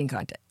Canadian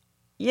content?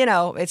 You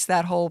know, it's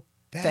that whole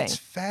thing. That's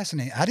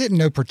fascinating. I didn't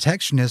know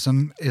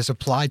protectionism is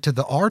applied to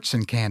the arts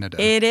in Canada.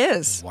 It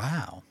is.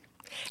 Wow.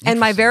 And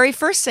my very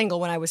first single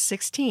when I was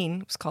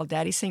 16 was called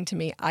Daddy Sing to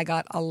Me. I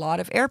got a lot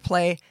of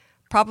airplay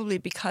probably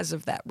because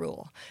of that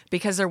rule.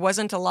 Because there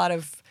wasn't a lot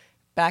of,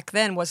 back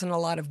then, wasn't a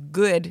lot of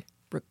good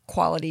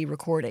quality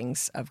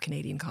recordings of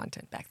Canadian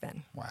content back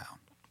then. Wow.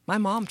 My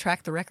mom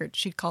tracked the record.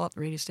 She'd call up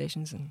the radio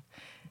stations and...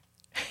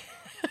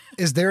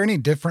 Is there any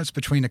difference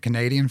between the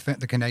Canadian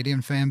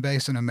fan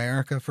base in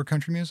America for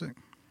country music?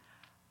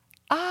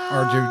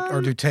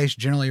 Or do tastes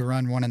generally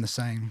run one and the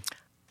same?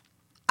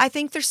 I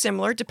think they're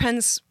similar.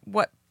 Depends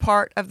what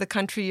part of the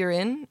country you're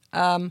in.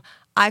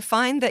 I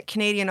find that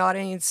Canadian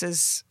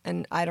audiences,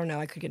 and I don't know,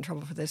 I could get in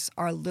trouble for this,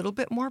 are a little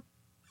bit more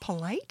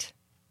polite.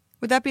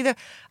 Would that be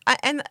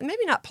and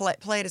maybe not polite.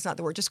 Polite is not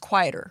the word, just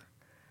quieter.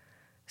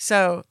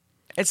 So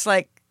it's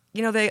like,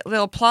 you know,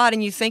 they'll applaud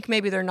and you think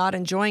maybe they're not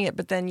enjoying it,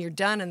 but then you're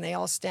done and they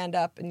all stand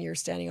up and you're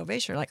standing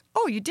ovation. You're like,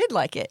 oh, you did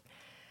like it.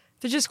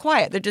 They're just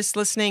quiet. They're just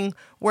listening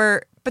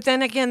but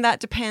then again, that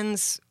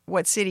depends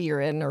what city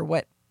you're in or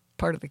what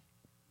part of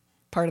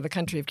the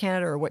country of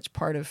Canada or which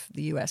part of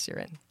the U.S. you're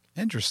in.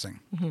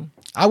 Interesting. Mm-hmm.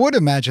 I would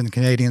imagine the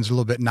Canadians are a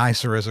little bit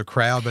nicer as a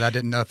crowd, but I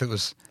didn't know if it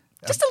was...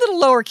 Just a little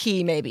lower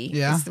key, maybe.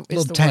 Yeah, a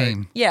little tame.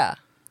 Word. Yeah.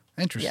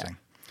 Interesting.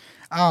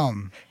 Yeah.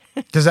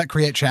 Does that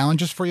create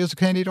challenges for you as a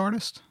Canadian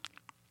artist?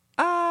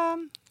 I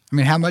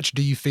mean, how much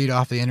do you feed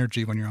off the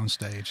energy when you're on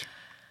stage?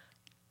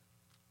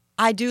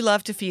 I do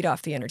love to feed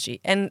off the energy.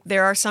 And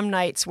there are some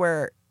nights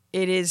where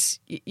it is,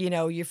 you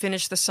know, you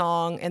finish the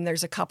song and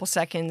there's a couple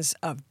seconds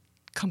of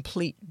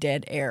complete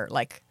dead air.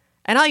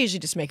 And I'll usually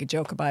just make a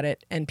joke about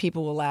it and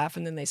people will laugh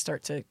and then they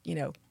start to, you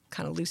know,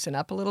 kind of loosen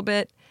up a little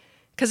bit.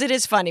 Because it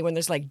is funny when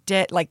there's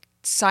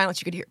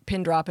silence. You could hear a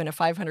pin drop in a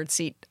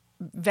 500-seat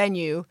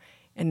venue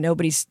and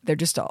they're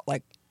just all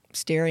like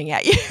staring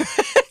at you.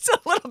 It's a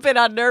little bit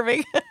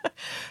unnerving.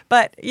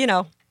 But, you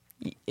know,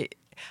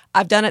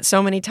 I've done it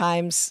so many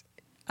times.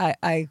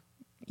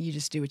 You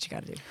just do what you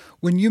got to do.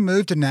 When you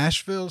moved to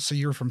Nashville, so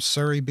you were from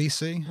Surrey,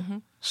 BC. Mm-hmm.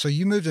 So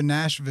you moved to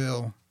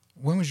Nashville.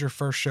 When was your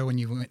first show when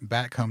you went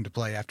back home to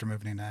play after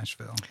moving to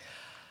Nashville?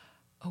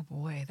 Oh,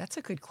 boy, that's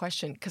a good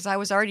question. Because I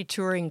was already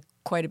touring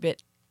quite a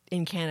bit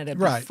in Canada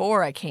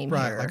before I came here.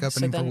 Right, like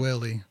opening for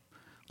Willie.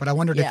 But I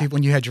wondered if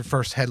when you had your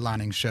first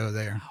headlining show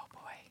there. Oh, boy.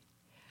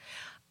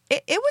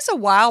 It was a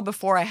while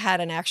before I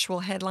had an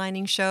actual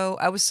headlining show.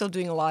 I was still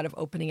doing a lot of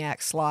opening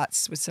act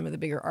slots with some of the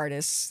bigger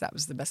artists. That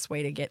was the best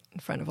way to get in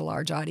front of a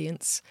large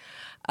audience.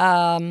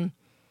 And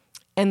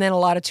then a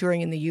lot of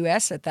touring in the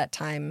U.S. at that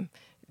time.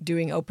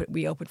 We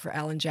opened for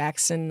Alan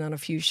Jackson on a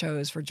few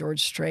shows, for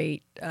George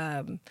Strait,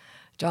 John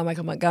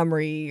Michael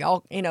Montgomery,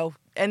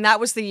 and that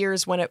was the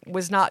years when it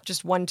was not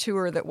just one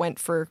tour that went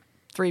for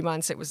 3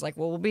 months. It was like,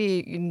 well, we'll be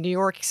in New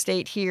York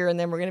State here, and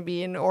then we're going to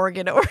be in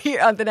Oregon over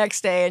here on the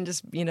next day, and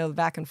just,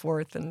 back and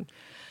forth. And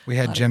we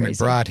had Jim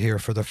McBride here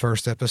for the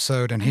first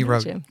episode, and he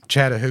wrote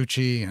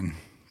Chattahoochee and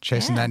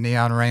Chasing That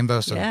Neon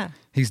Rainbow. So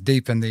he's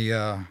deep in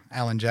the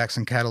Alan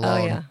Jackson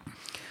catalog. Oh, yeah.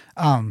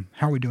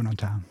 How are we doing on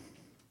time?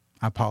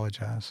 I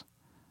apologize.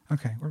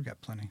 Okay, we've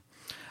got plenty.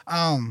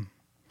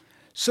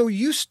 So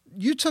you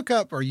took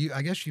up,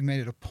 I guess you made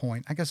it a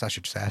point. I guess I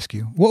should just ask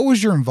you, what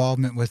was your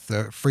involvement with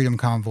the Freedom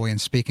Convoy and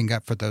speaking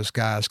up for those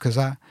guys? Because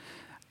I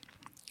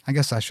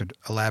guess I should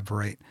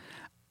elaborate.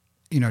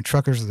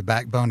 Truckers are the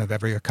backbone of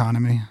every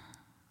economy.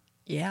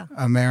 Yeah.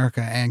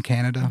 America and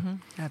Canada.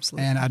 Mm-hmm.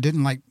 Absolutely. And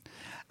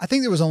I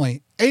think there was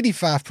only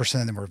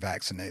 85% of them were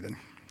vaccinated.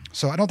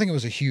 So I don't think it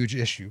was a huge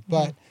issue,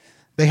 but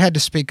they had to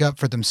speak up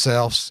for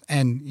themselves,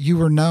 and you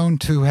were known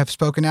to have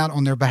spoken out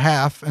on their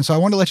behalf. And so I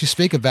wanted to let you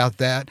speak about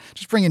that,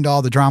 just bring into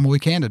all the drama we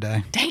can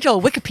today.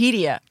 Dangle,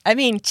 Wikipedia. I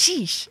mean,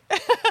 sheesh.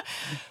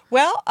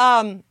 Well,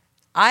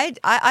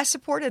 I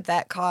supported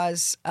that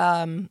cause,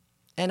 and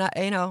a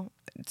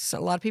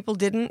lot of people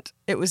didn't.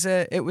 It was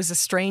a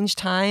strange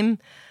time.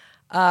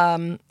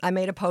 I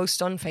made a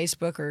post on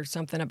Facebook or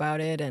something about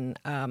it, and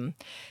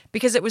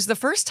because it was the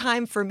first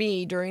time for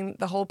me during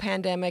the whole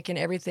pandemic and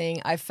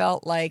everything, I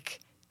felt like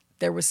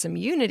there was some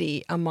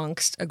unity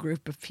amongst a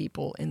group of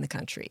people in the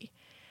country.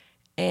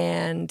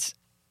 And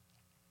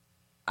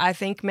I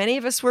think many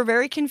of us were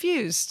very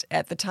confused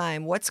at the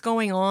time. What's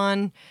going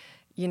on?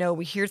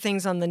 We hear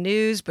things on the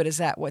news, but is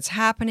that what's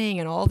happening?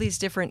 And all these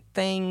different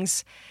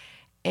things.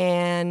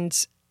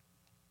 And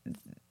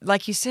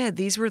like you said,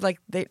 these were like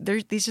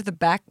these are the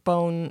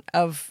backbone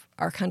of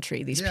our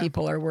country. These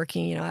people are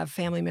working. You know, I have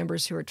family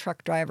members who are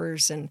truck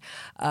drivers, and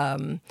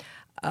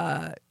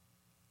what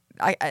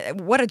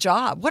a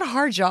job, what a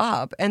hard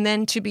job. And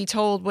then to be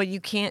told, well, you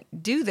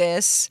can't do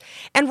this,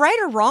 and right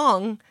or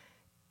wrong,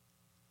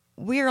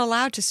 we're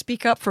allowed to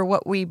speak up for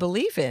what we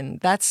believe in.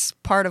 That's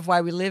part of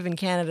why we live in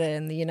Canada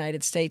and the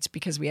United States,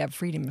 because we have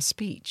freedom of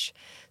speech.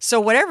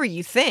 So whatever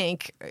you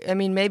think, I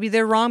mean, maybe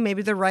they're wrong,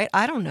 maybe they're right,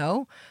 I don't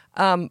know.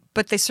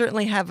 But they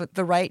certainly have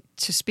the right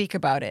to speak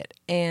about it.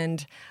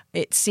 And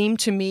it seemed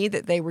to me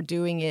that they were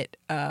doing it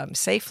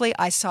safely.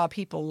 I saw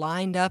people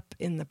lined up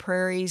in the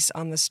prairies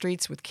on the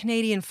streets with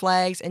Canadian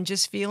flags and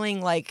just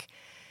feeling like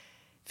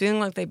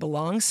they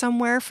belong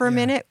somewhere for a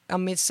minute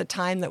amidst a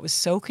time that was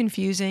so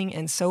confusing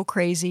and so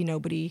crazy.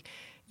 Nobody,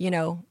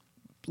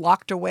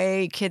 locked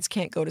away. Kids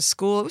can't go to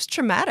school. It was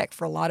traumatic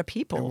for a lot of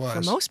people,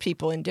 for most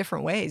people in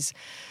different ways.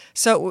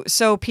 So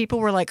people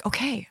were like,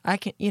 okay, I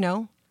can,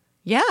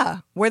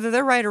 whether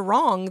they're right or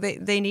wrong,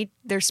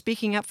 they're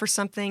speaking up for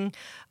something.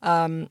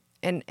 And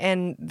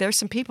there's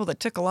some people that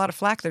took a lot of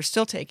flack. They're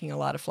still taking a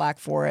lot of flack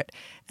for it.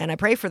 And I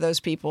pray for those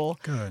people.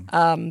 Good.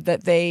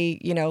 That they,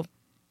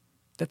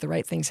 that the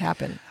right things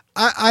happen.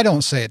 I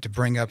don't say it to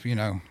bring up,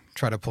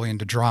 try to pull you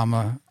into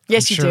drama.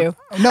 Yes, you do.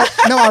 No,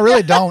 I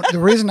really don't. The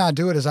reason I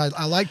do it is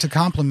I like to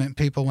compliment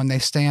people when they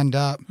stand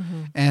up.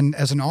 Mm-hmm. And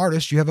as an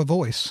artist, you have a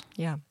voice.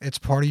 Yeah. It's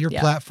part of your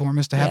platform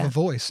is to have a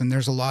voice. And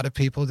there's a lot of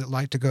people that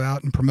like to go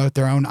out and promote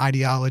their own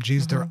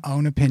ideologies, their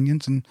own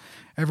opinions, and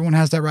everyone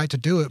has that right to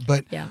do it.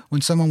 But when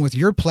someone with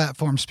your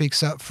platform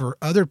speaks up for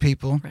other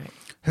people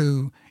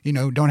who,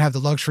 don't have the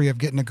luxury of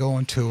getting to go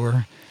on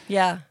tour.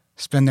 Yeah.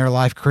 Spend their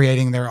life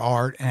creating their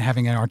art and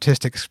having an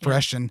artistic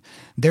expression,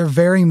 they're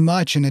very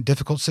much in a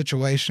difficult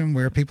situation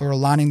where people are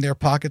lining their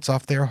pockets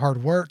off their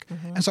hard work.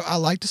 Mm-hmm. And so I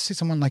like to see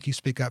someone like you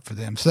speak up for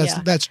them. So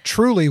that's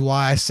truly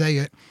why I say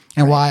it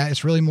and why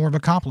it's really more of a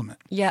compliment.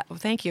 Yeah, well,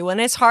 thank you.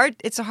 And it's hard.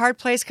 It's a hard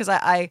place because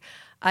I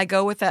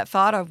go with that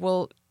thought of,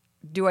 well,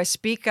 do I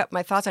speak up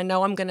my thoughts? I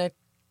know I'm going to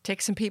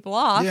tick some people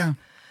off. Yeah.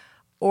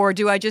 Or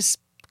do I just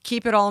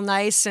keep it all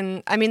nice?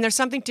 And I mean, there's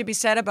something to be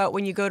said about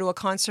when you go to a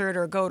concert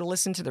or go to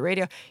listen to the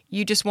radio,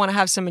 you just want to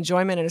have some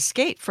enjoyment and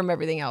escape from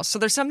everything else. So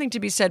there's something to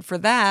be said for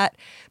that.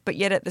 But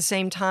yet at the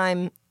same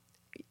time,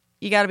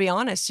 you got to be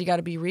honest. You got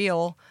to be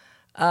real,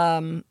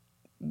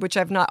 which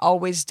I've not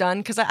always done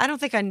because I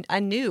don't think I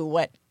knew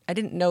I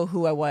didn't know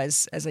who I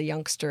was as a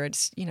youngster.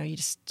 It's, you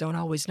just don't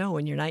always know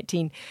when you're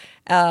 19.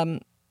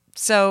 But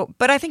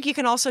I think you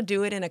can also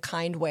do it in a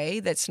kind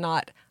way that's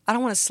not, I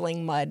don't want to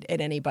sling mud at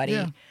anybody.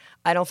 Yeah.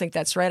 I don't think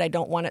that's right. I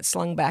don't want it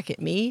slung back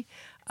at me.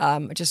 I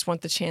just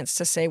want the chance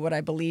to say what I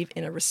believe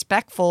in a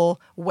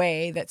respectful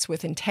way that's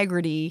with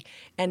integrity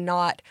and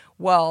not,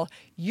 well,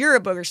 you're a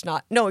booger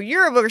snot. No,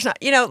 you're a booger snot.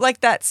 Like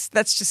that's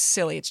just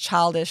silly. It's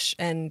childish,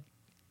 and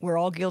we're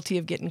all guilty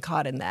of getting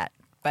caught in that.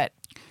 But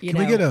can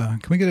we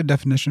get a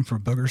definition for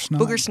booger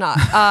snot? Booger snot.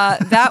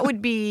 That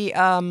would be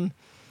well,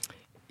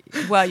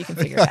 you can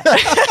figure it out.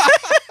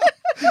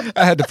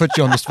 I had to put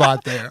you on the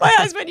spot there. My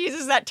husband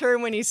uses that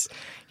term when you should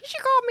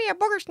call me a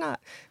booger snot.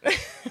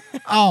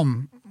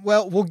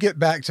 Well, we'll get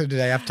back to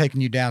today. I've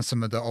taken you down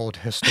some of the old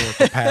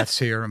historical paths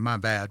here, my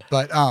bad.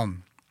 But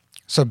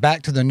so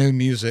back to the new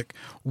music.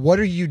 What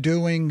are you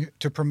doing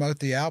to promote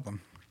the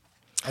album?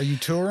 Are you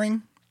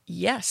touring?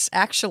 Yes,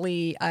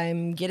 actually,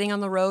 I'm getting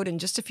on the road in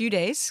just a few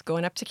days,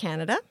 going up to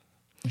Canada.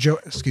 Joe,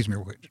 excuse me,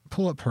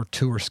 pull up her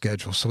tour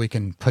schedule so we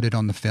can put it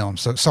on the film.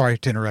 So sorry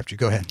to interrupt you.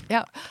 Go ahead.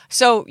 Yeah.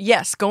 So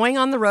yes, going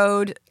on the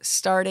road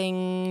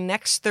starting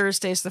next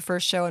Thursday is the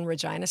first show in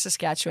Regina,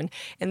 Saskatchewan.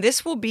 And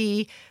this will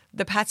be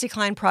the Patsy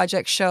Cline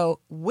Project show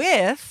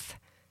with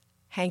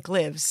Hank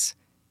Lives,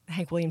 the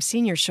Hank Williams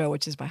Sr. show,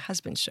 which is my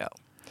husband's show.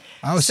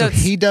 Oh, so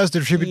he does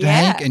the tribute to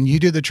Hank and you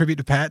do the tribute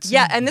to Patsy?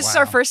 Yeah, and this is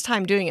our first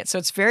time doing it, so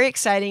it's very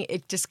exciting.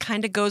 It just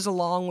kind of goes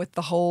along with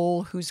the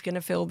whole who's going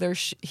to fill their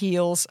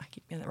heels. I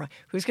keep getting that wrong.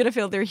 Who's going to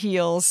fill their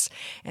heels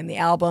and the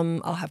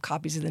album. I'll have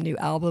copies of the new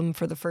album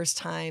for the first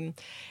time.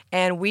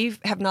 And we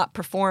have not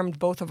performed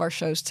both of our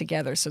shows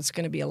together, so it's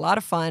going to be a lot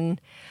of fun.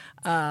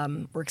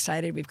 We're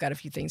excited. We've got a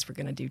few things we're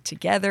going to do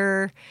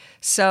together.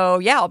 So,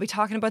 yeah, I'll be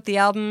talking about the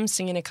album,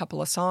 singing a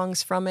couple of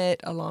songs from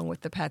it, along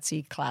with the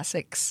Patsy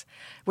classics,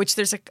 which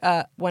there's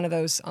one of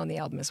those on the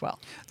album as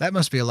well. That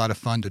must be a lot of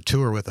fun to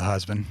tour with a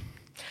husband.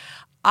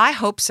 I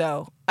hope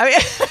so. I mean,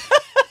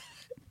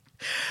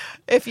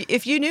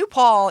 if you knew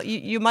Paul,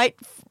 you might.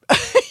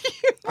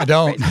 I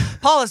don't.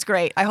 Paul is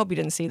great. I hope you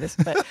didn't see this,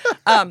 but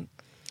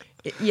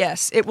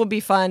yes, it will be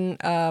fun.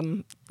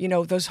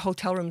 Those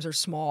hotel rooms are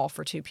small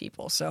for two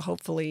people, so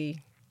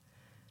hopefully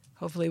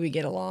we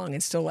get along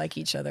and still like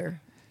each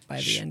other by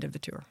the end of the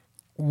tour.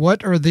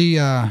 What are the?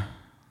 There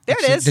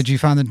it is. Did you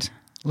find it?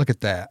 Look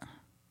at that.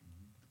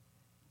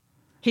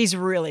 He's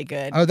really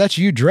good. Oh, that's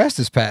you dressed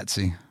as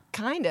Patsy.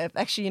 Kind of.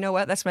 Actually, you know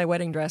what? That's my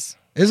wedding dress.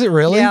 Is it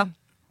really? Yeah.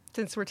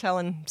 Since we're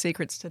telling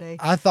secrets today.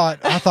 I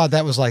thought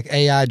that was like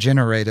AI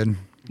generated.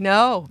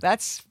 No,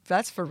 that's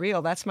for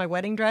real. That's my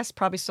wedding dress.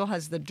 Probably still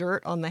has the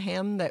dirt on the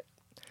hem that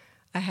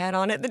I had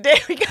on it the day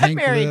we got Hank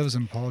married. Lives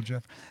and Paul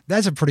Jeff.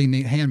 That's a pretty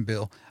neat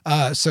handbill.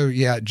 So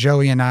yeah,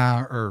 Joey and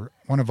I are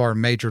one of our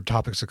major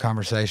topics of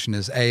conversation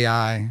is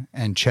AI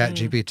and Chat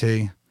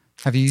GPT.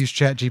 Have you used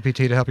Chat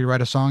GPT to help you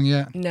write a song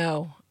yet?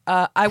 No,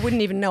 I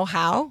wouldn't even know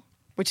how,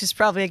 which is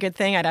probably a good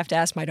thing. I'd have to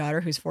ask my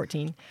daughter, who's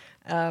 14.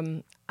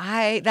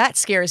 That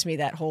scares me,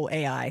 that whole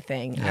AI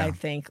thing. Yeah. I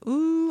think,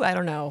 ooh, I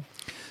don't know.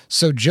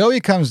 So Joey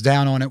comes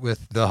down on it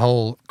with the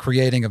whole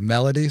creating of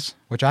melodies,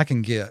 which I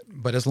can get.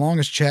 But as long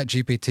as Chat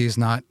GPT is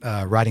not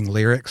writing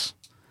lyrics,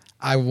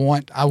 I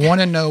want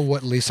to know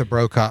what Lisa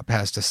Brokop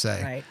has to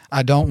say. Right.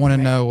 I don't want to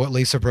know what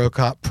Lisa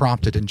Brokop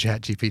prompted in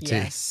Chat GPT.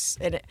 Yes,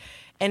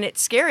 and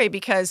it's scary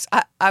because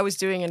I was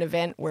doing an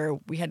event where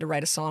we had to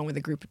write a song with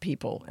a group of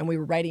people, and we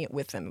were writing it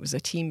with them. It was a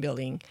team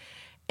building.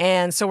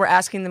 And so we're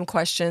asking them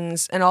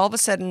questions, and all of a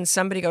sudden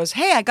somebody goes,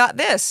 "Hey, I got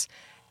this."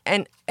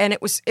 And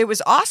it was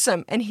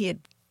awesome. And he had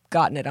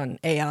gotten it on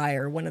AI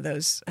or one of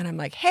those. And I'm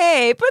like,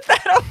 "Hey, put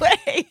that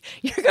away.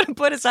 You're going to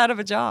put us out of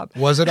a job."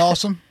 Was it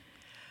awesome?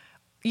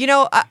 You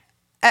know,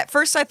 at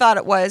first I thought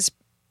it was,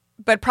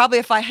 but probably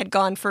if I had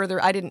gone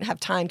further, I didn't have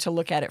time to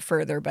look at it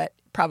further, but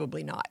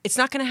probably not. It's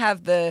not going to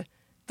have the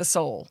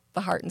soul,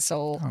 the heart and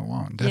soul. Oh, it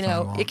won't. You Definitely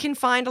know, won't. it can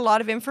find a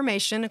lot of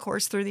information, of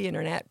course, through the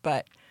internet,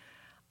 but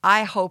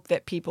I hope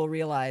that people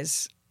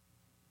realize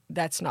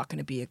that's not going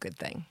to be a good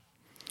thing.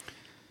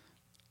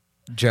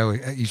 Joey,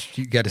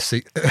 you got to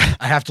see.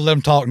 I have to let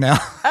him talk now.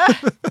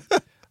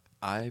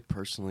 I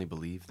personally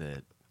believe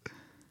that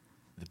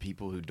the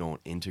people who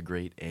don't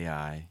integrate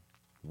AI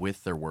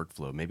with their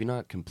workflow, maybe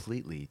not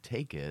completely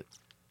take it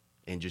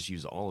and just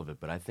use all of it,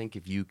 but I think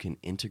if you can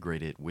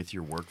integrate it with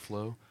your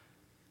workflow,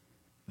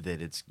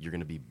 that you're going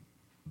to be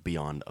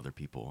beyond other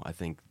people. I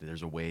think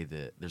there's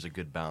a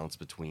good balance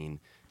between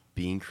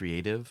being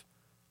creative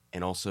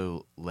and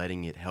also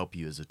letting it help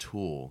you as a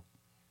tool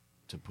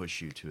to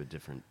push you to a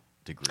different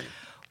degree.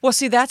 Well,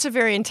 see, that's a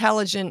very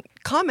intelligent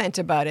comment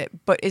about it,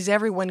 but is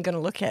everyone going to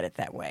look at it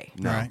that way?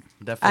 No, Right.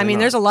 definitely I mean,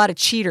 not. there's a lot of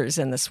cheaters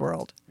in this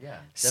world. Yeah.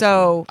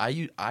 So-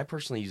 definitely. I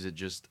personally use it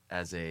just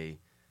as a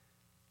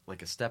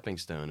stepping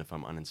stone if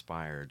I'm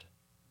uninspired,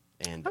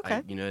 and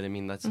Okay. you know what I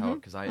mean. That's how,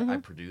 because I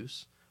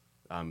produce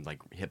like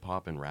hip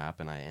hop and rap,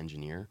 and I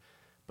engineer,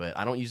 but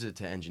I don't use it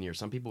to engineer.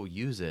 Some people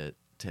use it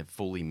to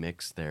fully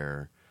mix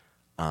their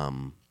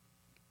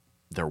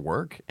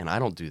work, and I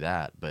don't do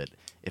that. But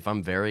if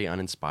I'm very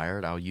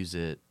uninspired, I'll use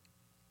it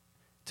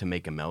to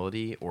make a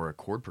melody or a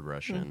chord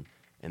progression,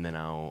 and then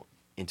I'll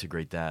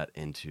integrate that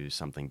into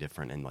something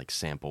different and like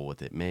sample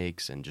what it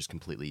makes and just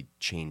completely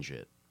change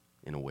it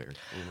in a weird,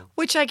 you know?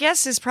 Which I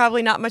guess is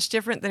probably not much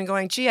different than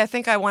going, gee, I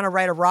think I want to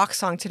write a rock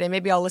song today.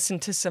 Maybe I'll listen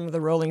to some of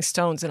the Rolling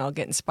Stones and I'll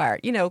get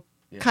inspired. You know,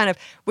 kind of,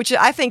 which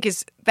I think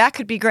that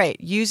could be great.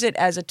 Use it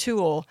as a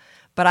tool,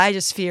 but I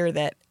just fear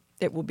that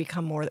it will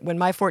become more, when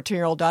my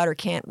 14-year-old daughter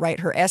can't write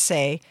her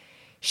essay,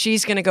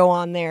 she's going to go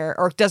on there,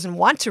 or doesn't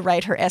want to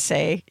write her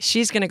essay,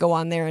 she's going to go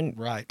on there and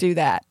Right. do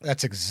that.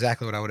 That's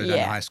exactly what I would have done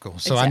in Yeah, high school.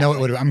 So I know it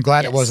would. I'm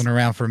glad it Yes. wasn't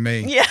around for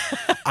me. Yeah.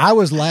 I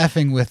was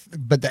laughing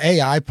but the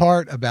AI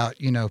part about,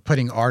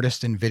 putting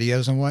artists in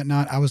videos and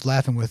whatnot, I was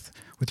laughing with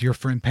your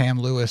friend Pam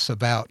Lewis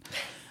about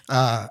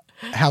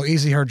how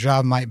easy her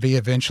job might be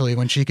eventually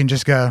when she can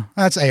just go,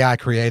 that's AI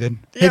created.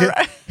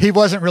 Yeah, He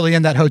wasn't really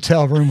in that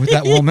hotel room with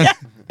that woman.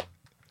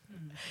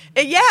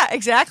 Yeah,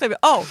 exactly.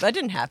 Oh, that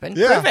didn't happen.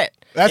 Yeah. Prove it.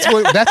 That's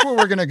where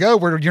we're going to go,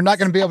 where you're not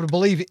going to be able to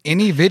believe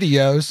any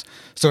videos,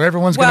 so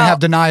everyone's going to Well, have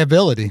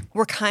deniability.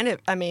 We're kind of,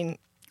 I mean,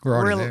 We're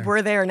already there.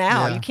 we're there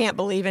now. Yeah. You can't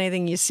believe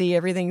anything you see.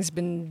 Everything's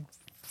been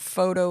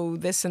photo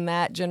this and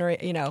that,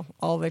 generate,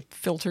 all the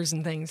filters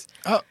and things.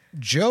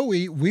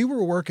 Joey, we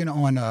were working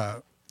on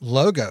a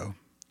logo.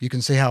 You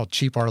can see how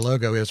cheap our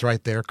logo is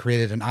right there,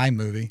 created an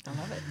iMovie. I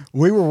love it.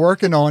 We were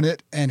working on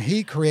it, and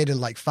he created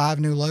like 5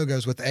 new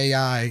logos with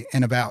AI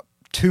in about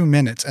 2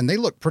 minutes, and they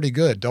look pretty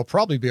good. They'll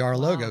probably be our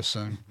logo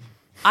soon.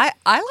 I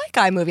like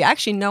iMovie. I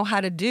actually know how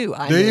to do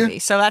iMovie, you?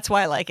 so that's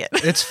why I like it.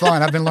 It's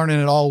fun. I've been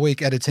learning it all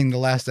week editing the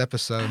last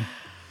episode.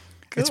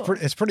 Cool.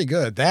 It's pretty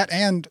good. That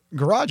and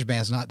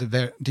GarageBand's not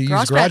there. Do you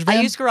use GarageBand?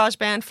 I use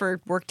GarageBand for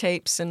work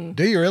tapes, and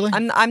Do you really?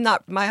 I'm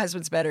not. My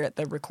husband's better at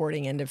the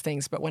recording end of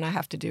things, but when I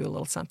have to do a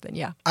little something,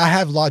 yeah. I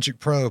have Logic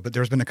Pro, but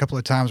there's been a couple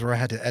of times where I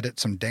had to edit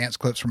some dance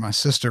clips for my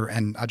sister,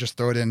 and I just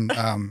throw it in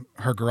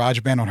her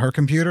GarageBand on her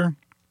computer.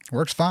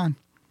 Works fine.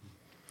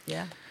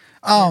 Yeah.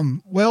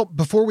 Well,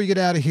 before we get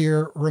out of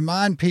here,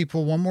 remind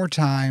people one more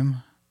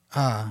time,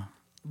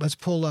 let's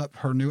pull up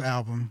her new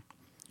album,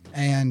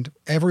 and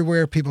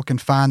everywhere people can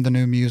find the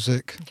new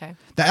music. Okay.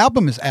 The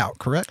album is out,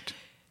 correct?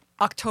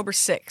 October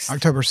 6th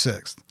October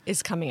 6th.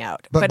 is coming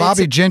out. But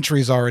Bobby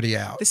Gentry's already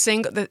out.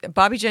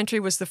 Bobby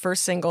Gentry was the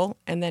first single,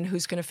 and then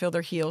Who's Gonna Fill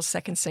Their Heels,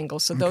 second single.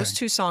 So those Okay.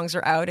 2 songs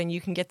are out, and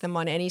you can get them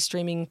on any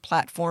streaming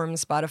platform,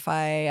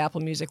 Spotify, Apple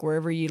Music,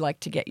 wherever you like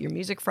to get your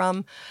music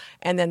from.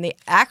 And then the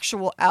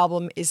actual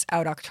album is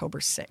out October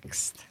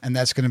 6th. And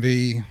that's going to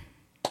be,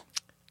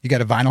 you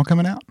got a vinyl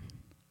coming out?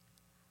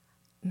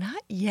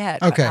 Not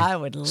yet, Okay. but I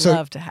would So-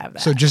 love to have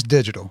that. So just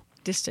digital.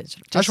 Just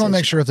digital. I just want to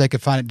make sure if they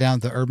could find it down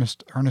at the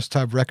Ernest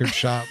Tubb record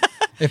shop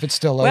if it's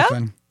still Well,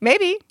 open.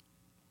 maybe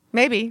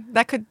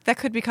that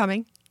could be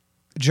coming.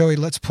 Joey,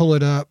 let's pull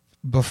it up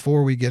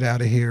before we get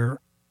out of here.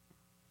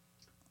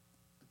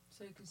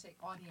 So you can say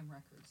Audium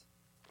Records.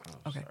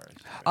 Oh, Okay.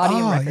 sorry.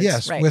 Audium Records,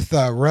 yes, right. with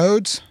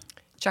Rhodes.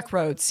 Chuck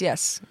Rhodes,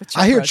 yes. With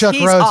I hear Rhodes. Chuck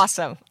He's Rhodes.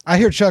 awesome. I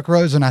hear Chuck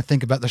Rhodes and I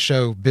think about the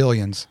show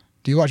Billions.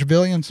 Do you watch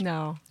Billions?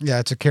 No. Yeah,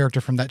 it's a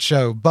character from that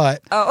show.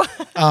 But Oh.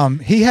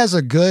 he has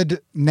a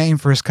good name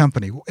for his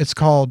company. It's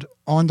called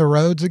On the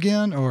Roads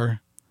Again, or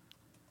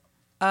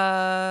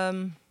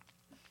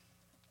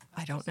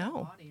I don't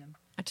know. Audium.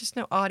 I just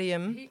know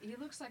Audium. He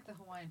looks like the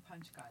Hawaiian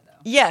Punch guy, though.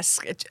 Yes,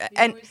 He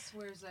and always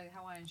wears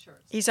Hawaiian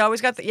shirts. he's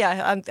always got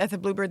at the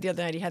Bluebird the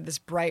other night he had this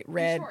bright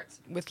red shorts.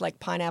 with like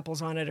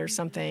pineapples on it or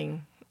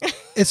something.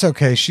 it's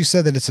okay. She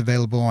said that it's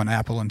available on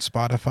Apple and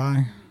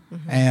Spotify,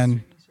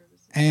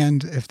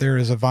 and if there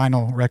is a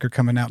vinyl record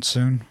coming out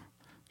soon,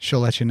 she'll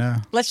let you know.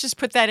 Let's just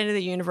put that into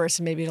the universe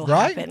and maybe it'll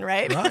Right? happen,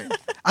 right? Right.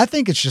 I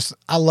think it's just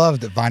I love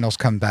that vinyls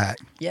come back.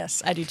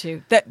 Yes, I do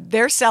too. That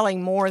they're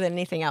selling more than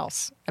anything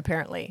else,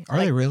 apparently. Are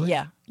they really?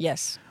 Yeah.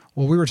 Yes.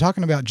 Well, we were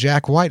talking about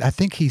Jack White. I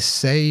think he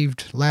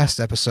saved last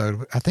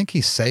episode. I think he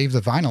saved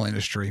the vinyl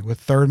industry with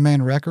Third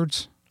Man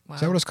Records. Wow.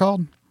 Is that what it's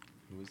called?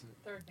 Who is it?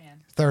 Third man.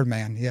 Third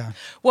Man, yeah.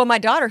 Well, my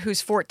daughter,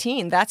 who's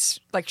 14, that's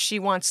like she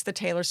wants the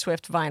Taylor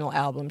Swift vinyl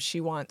album. She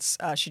wants.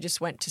 She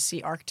just went to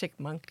see Arctic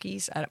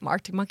Monkeys.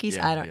 Arctic Monkeys.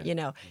 Yeah, I don't. yeah. You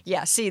know.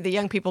 Yeah. See, the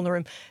young people in the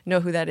room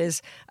know who that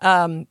is.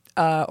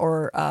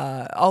 Or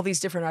all these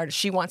different artists.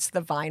 She wants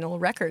the vinyl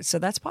record, so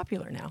that's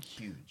popular now.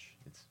 Huge.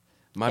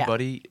 My Yeah.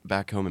 buddy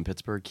back home in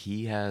Pittsburgh,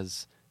 he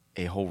has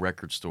a whole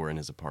record store in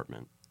his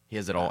apartment. He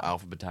has it all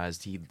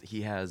alphabetized.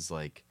 He has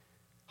like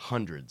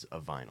hundreds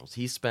of vinyls.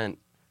 He spent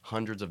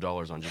hundreds of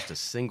dollars on just a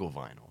single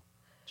vinyl.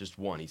 Just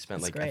one. He spent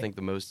That's I great. think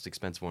the most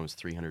expensive one was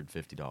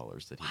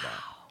 $350 that he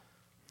bought.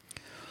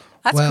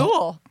 That's Well-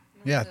 cool.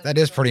 Yeah, that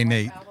is pretty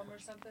neat. Album or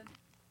something.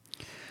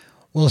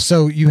 Well,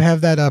 so you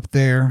have that up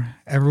there.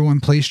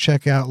 Everyone, please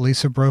check out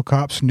Lisa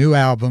Brokop's new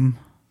album.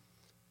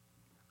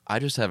 I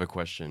just have a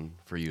question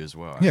for you as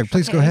well. Yeah, actually.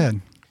 please go Okay.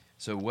 ahead.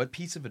 So what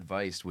piece of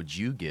advice would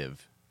you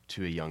give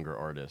to a younger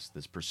artist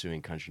that's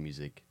pursuing country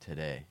music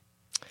today?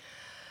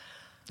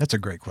 That's a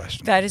great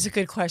question. That is a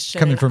good question.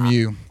 Coming from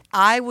you.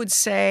 I would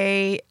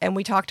say, and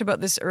we talked about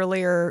this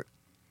earlier,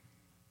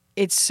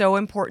 it's so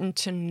important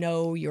to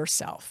know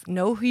yourself.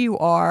 Know who you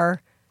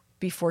are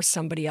before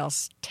somebody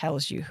else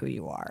tells you who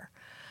you are.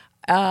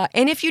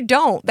 And if you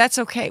don't, that's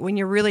okay. When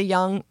you're really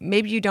young,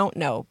 maybe you don't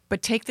know,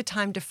 but take the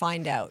time to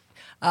find out.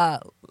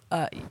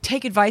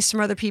 Take advice from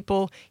other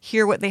people,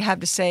 hear what they have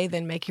to say,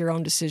 then make your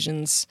own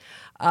decisions.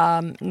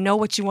 Know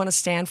what you want to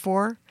stand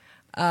for.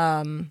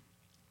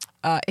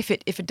 If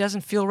it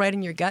doesn't feel right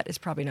in your gut, it's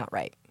probably not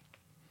right.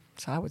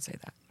 So I would say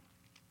that.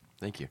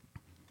 Thank you.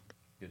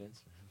 Good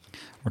answer.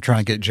 We're trying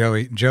to get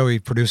Joey. Joey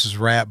produces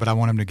rap, but I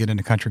want him to get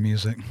into country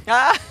music.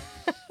 I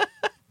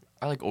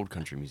like old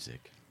country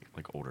music,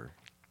 like older.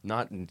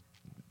 Not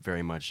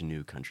very much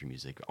new country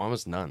music.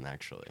 Almost none,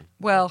 actually.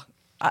 Well,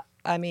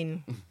 I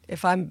mean,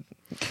 if I'm,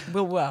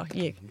 well,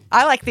 yeah,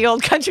 I like the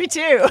old country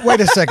too. Wait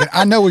a second.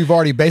 I know we've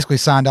already basically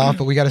signed off,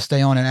 but we got to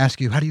stay on and ask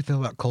you, how do you feel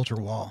about Culture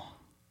Wall?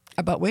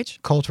 About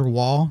which? Culture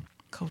Wall?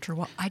 Culture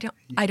Wall.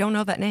 I don't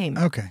know that name.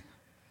 Okay.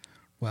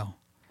 Well,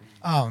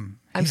 I'm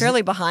he's-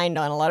 fairly behind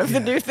on a lot of the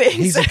new things.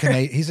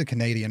 He's a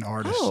Canadian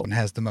artist Oh. and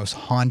has the most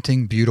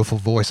haunting, beautiful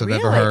voice I've really?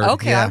 ever heard.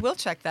 Okay, Yeah. I will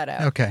check that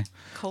out. Okay.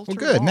 Culture Well,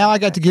 good. Wall. Now I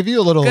got to give you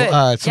a little Good.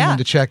 something Yeah.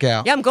 to check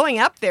out. Yeah, I'm going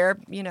up there.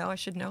 You know, I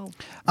should know.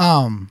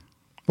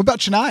 What about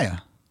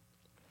Shania?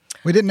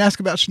 We didn't ask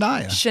about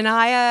Shania.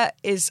 Shania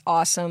is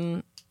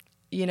awesome.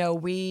 You know,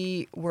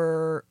 we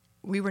were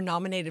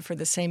nominated for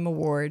the same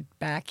award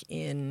back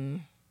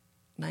in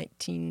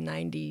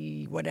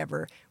 1990,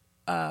 whatever.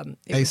 It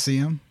was-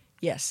 ACM?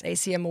 Yes,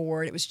 ACM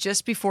award. It was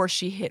just before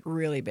she hit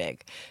really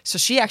big. So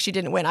she actually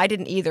didn't win. I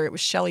didn't either. It was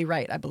Shelley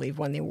Wright, I believe,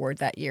 won the award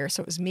that year.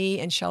 So it was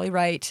me and Shelley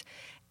Wright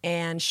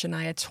and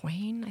Shania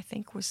Twain, I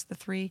think was the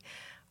three.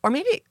 Or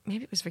maybe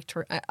it was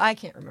Victoria. I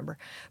can't remember.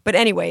 But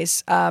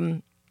anyways,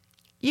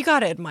 you got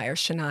to admire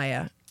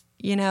Shania.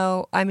 You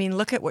know, I mean,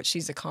 look at what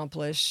she's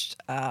accomplished.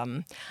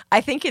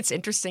 I think it's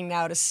interesting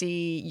now to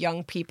see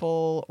young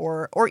people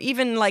or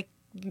even like,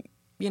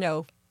 you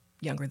know,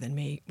 younger than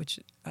me, which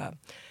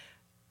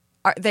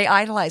they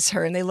idolize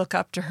her and they look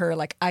up to her.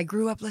 Like, I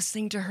grew up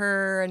listening to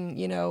her, and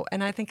you know,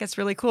 and I think that's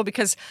really cool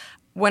because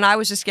when I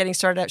was just getting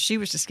started out, she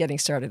was just getting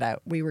started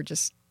out. We were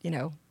just, you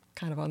know,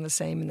 kind of on the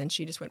same, and then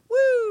she just went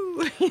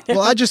woo.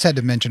 Well, I just had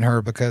to mention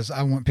her because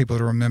I want people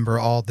to remember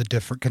all the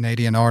different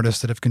Canadian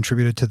artists that have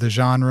contributed to the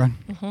genre.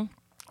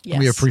 Yes.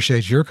 We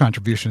appreciate your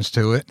contributions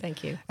to it.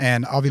 Thank you.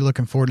 And I'll be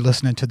looking forward to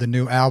listening to the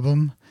new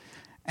album.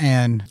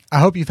 And I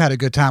hope you've had a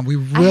good time.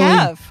 We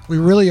have.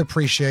 really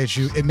appreciate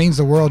you. It means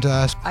the world to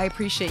us. I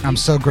appreciate you. I'm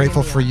so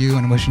grateful for you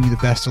and wishing you the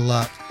best of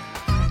luck.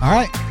 All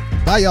right.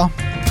 Bye, y'all.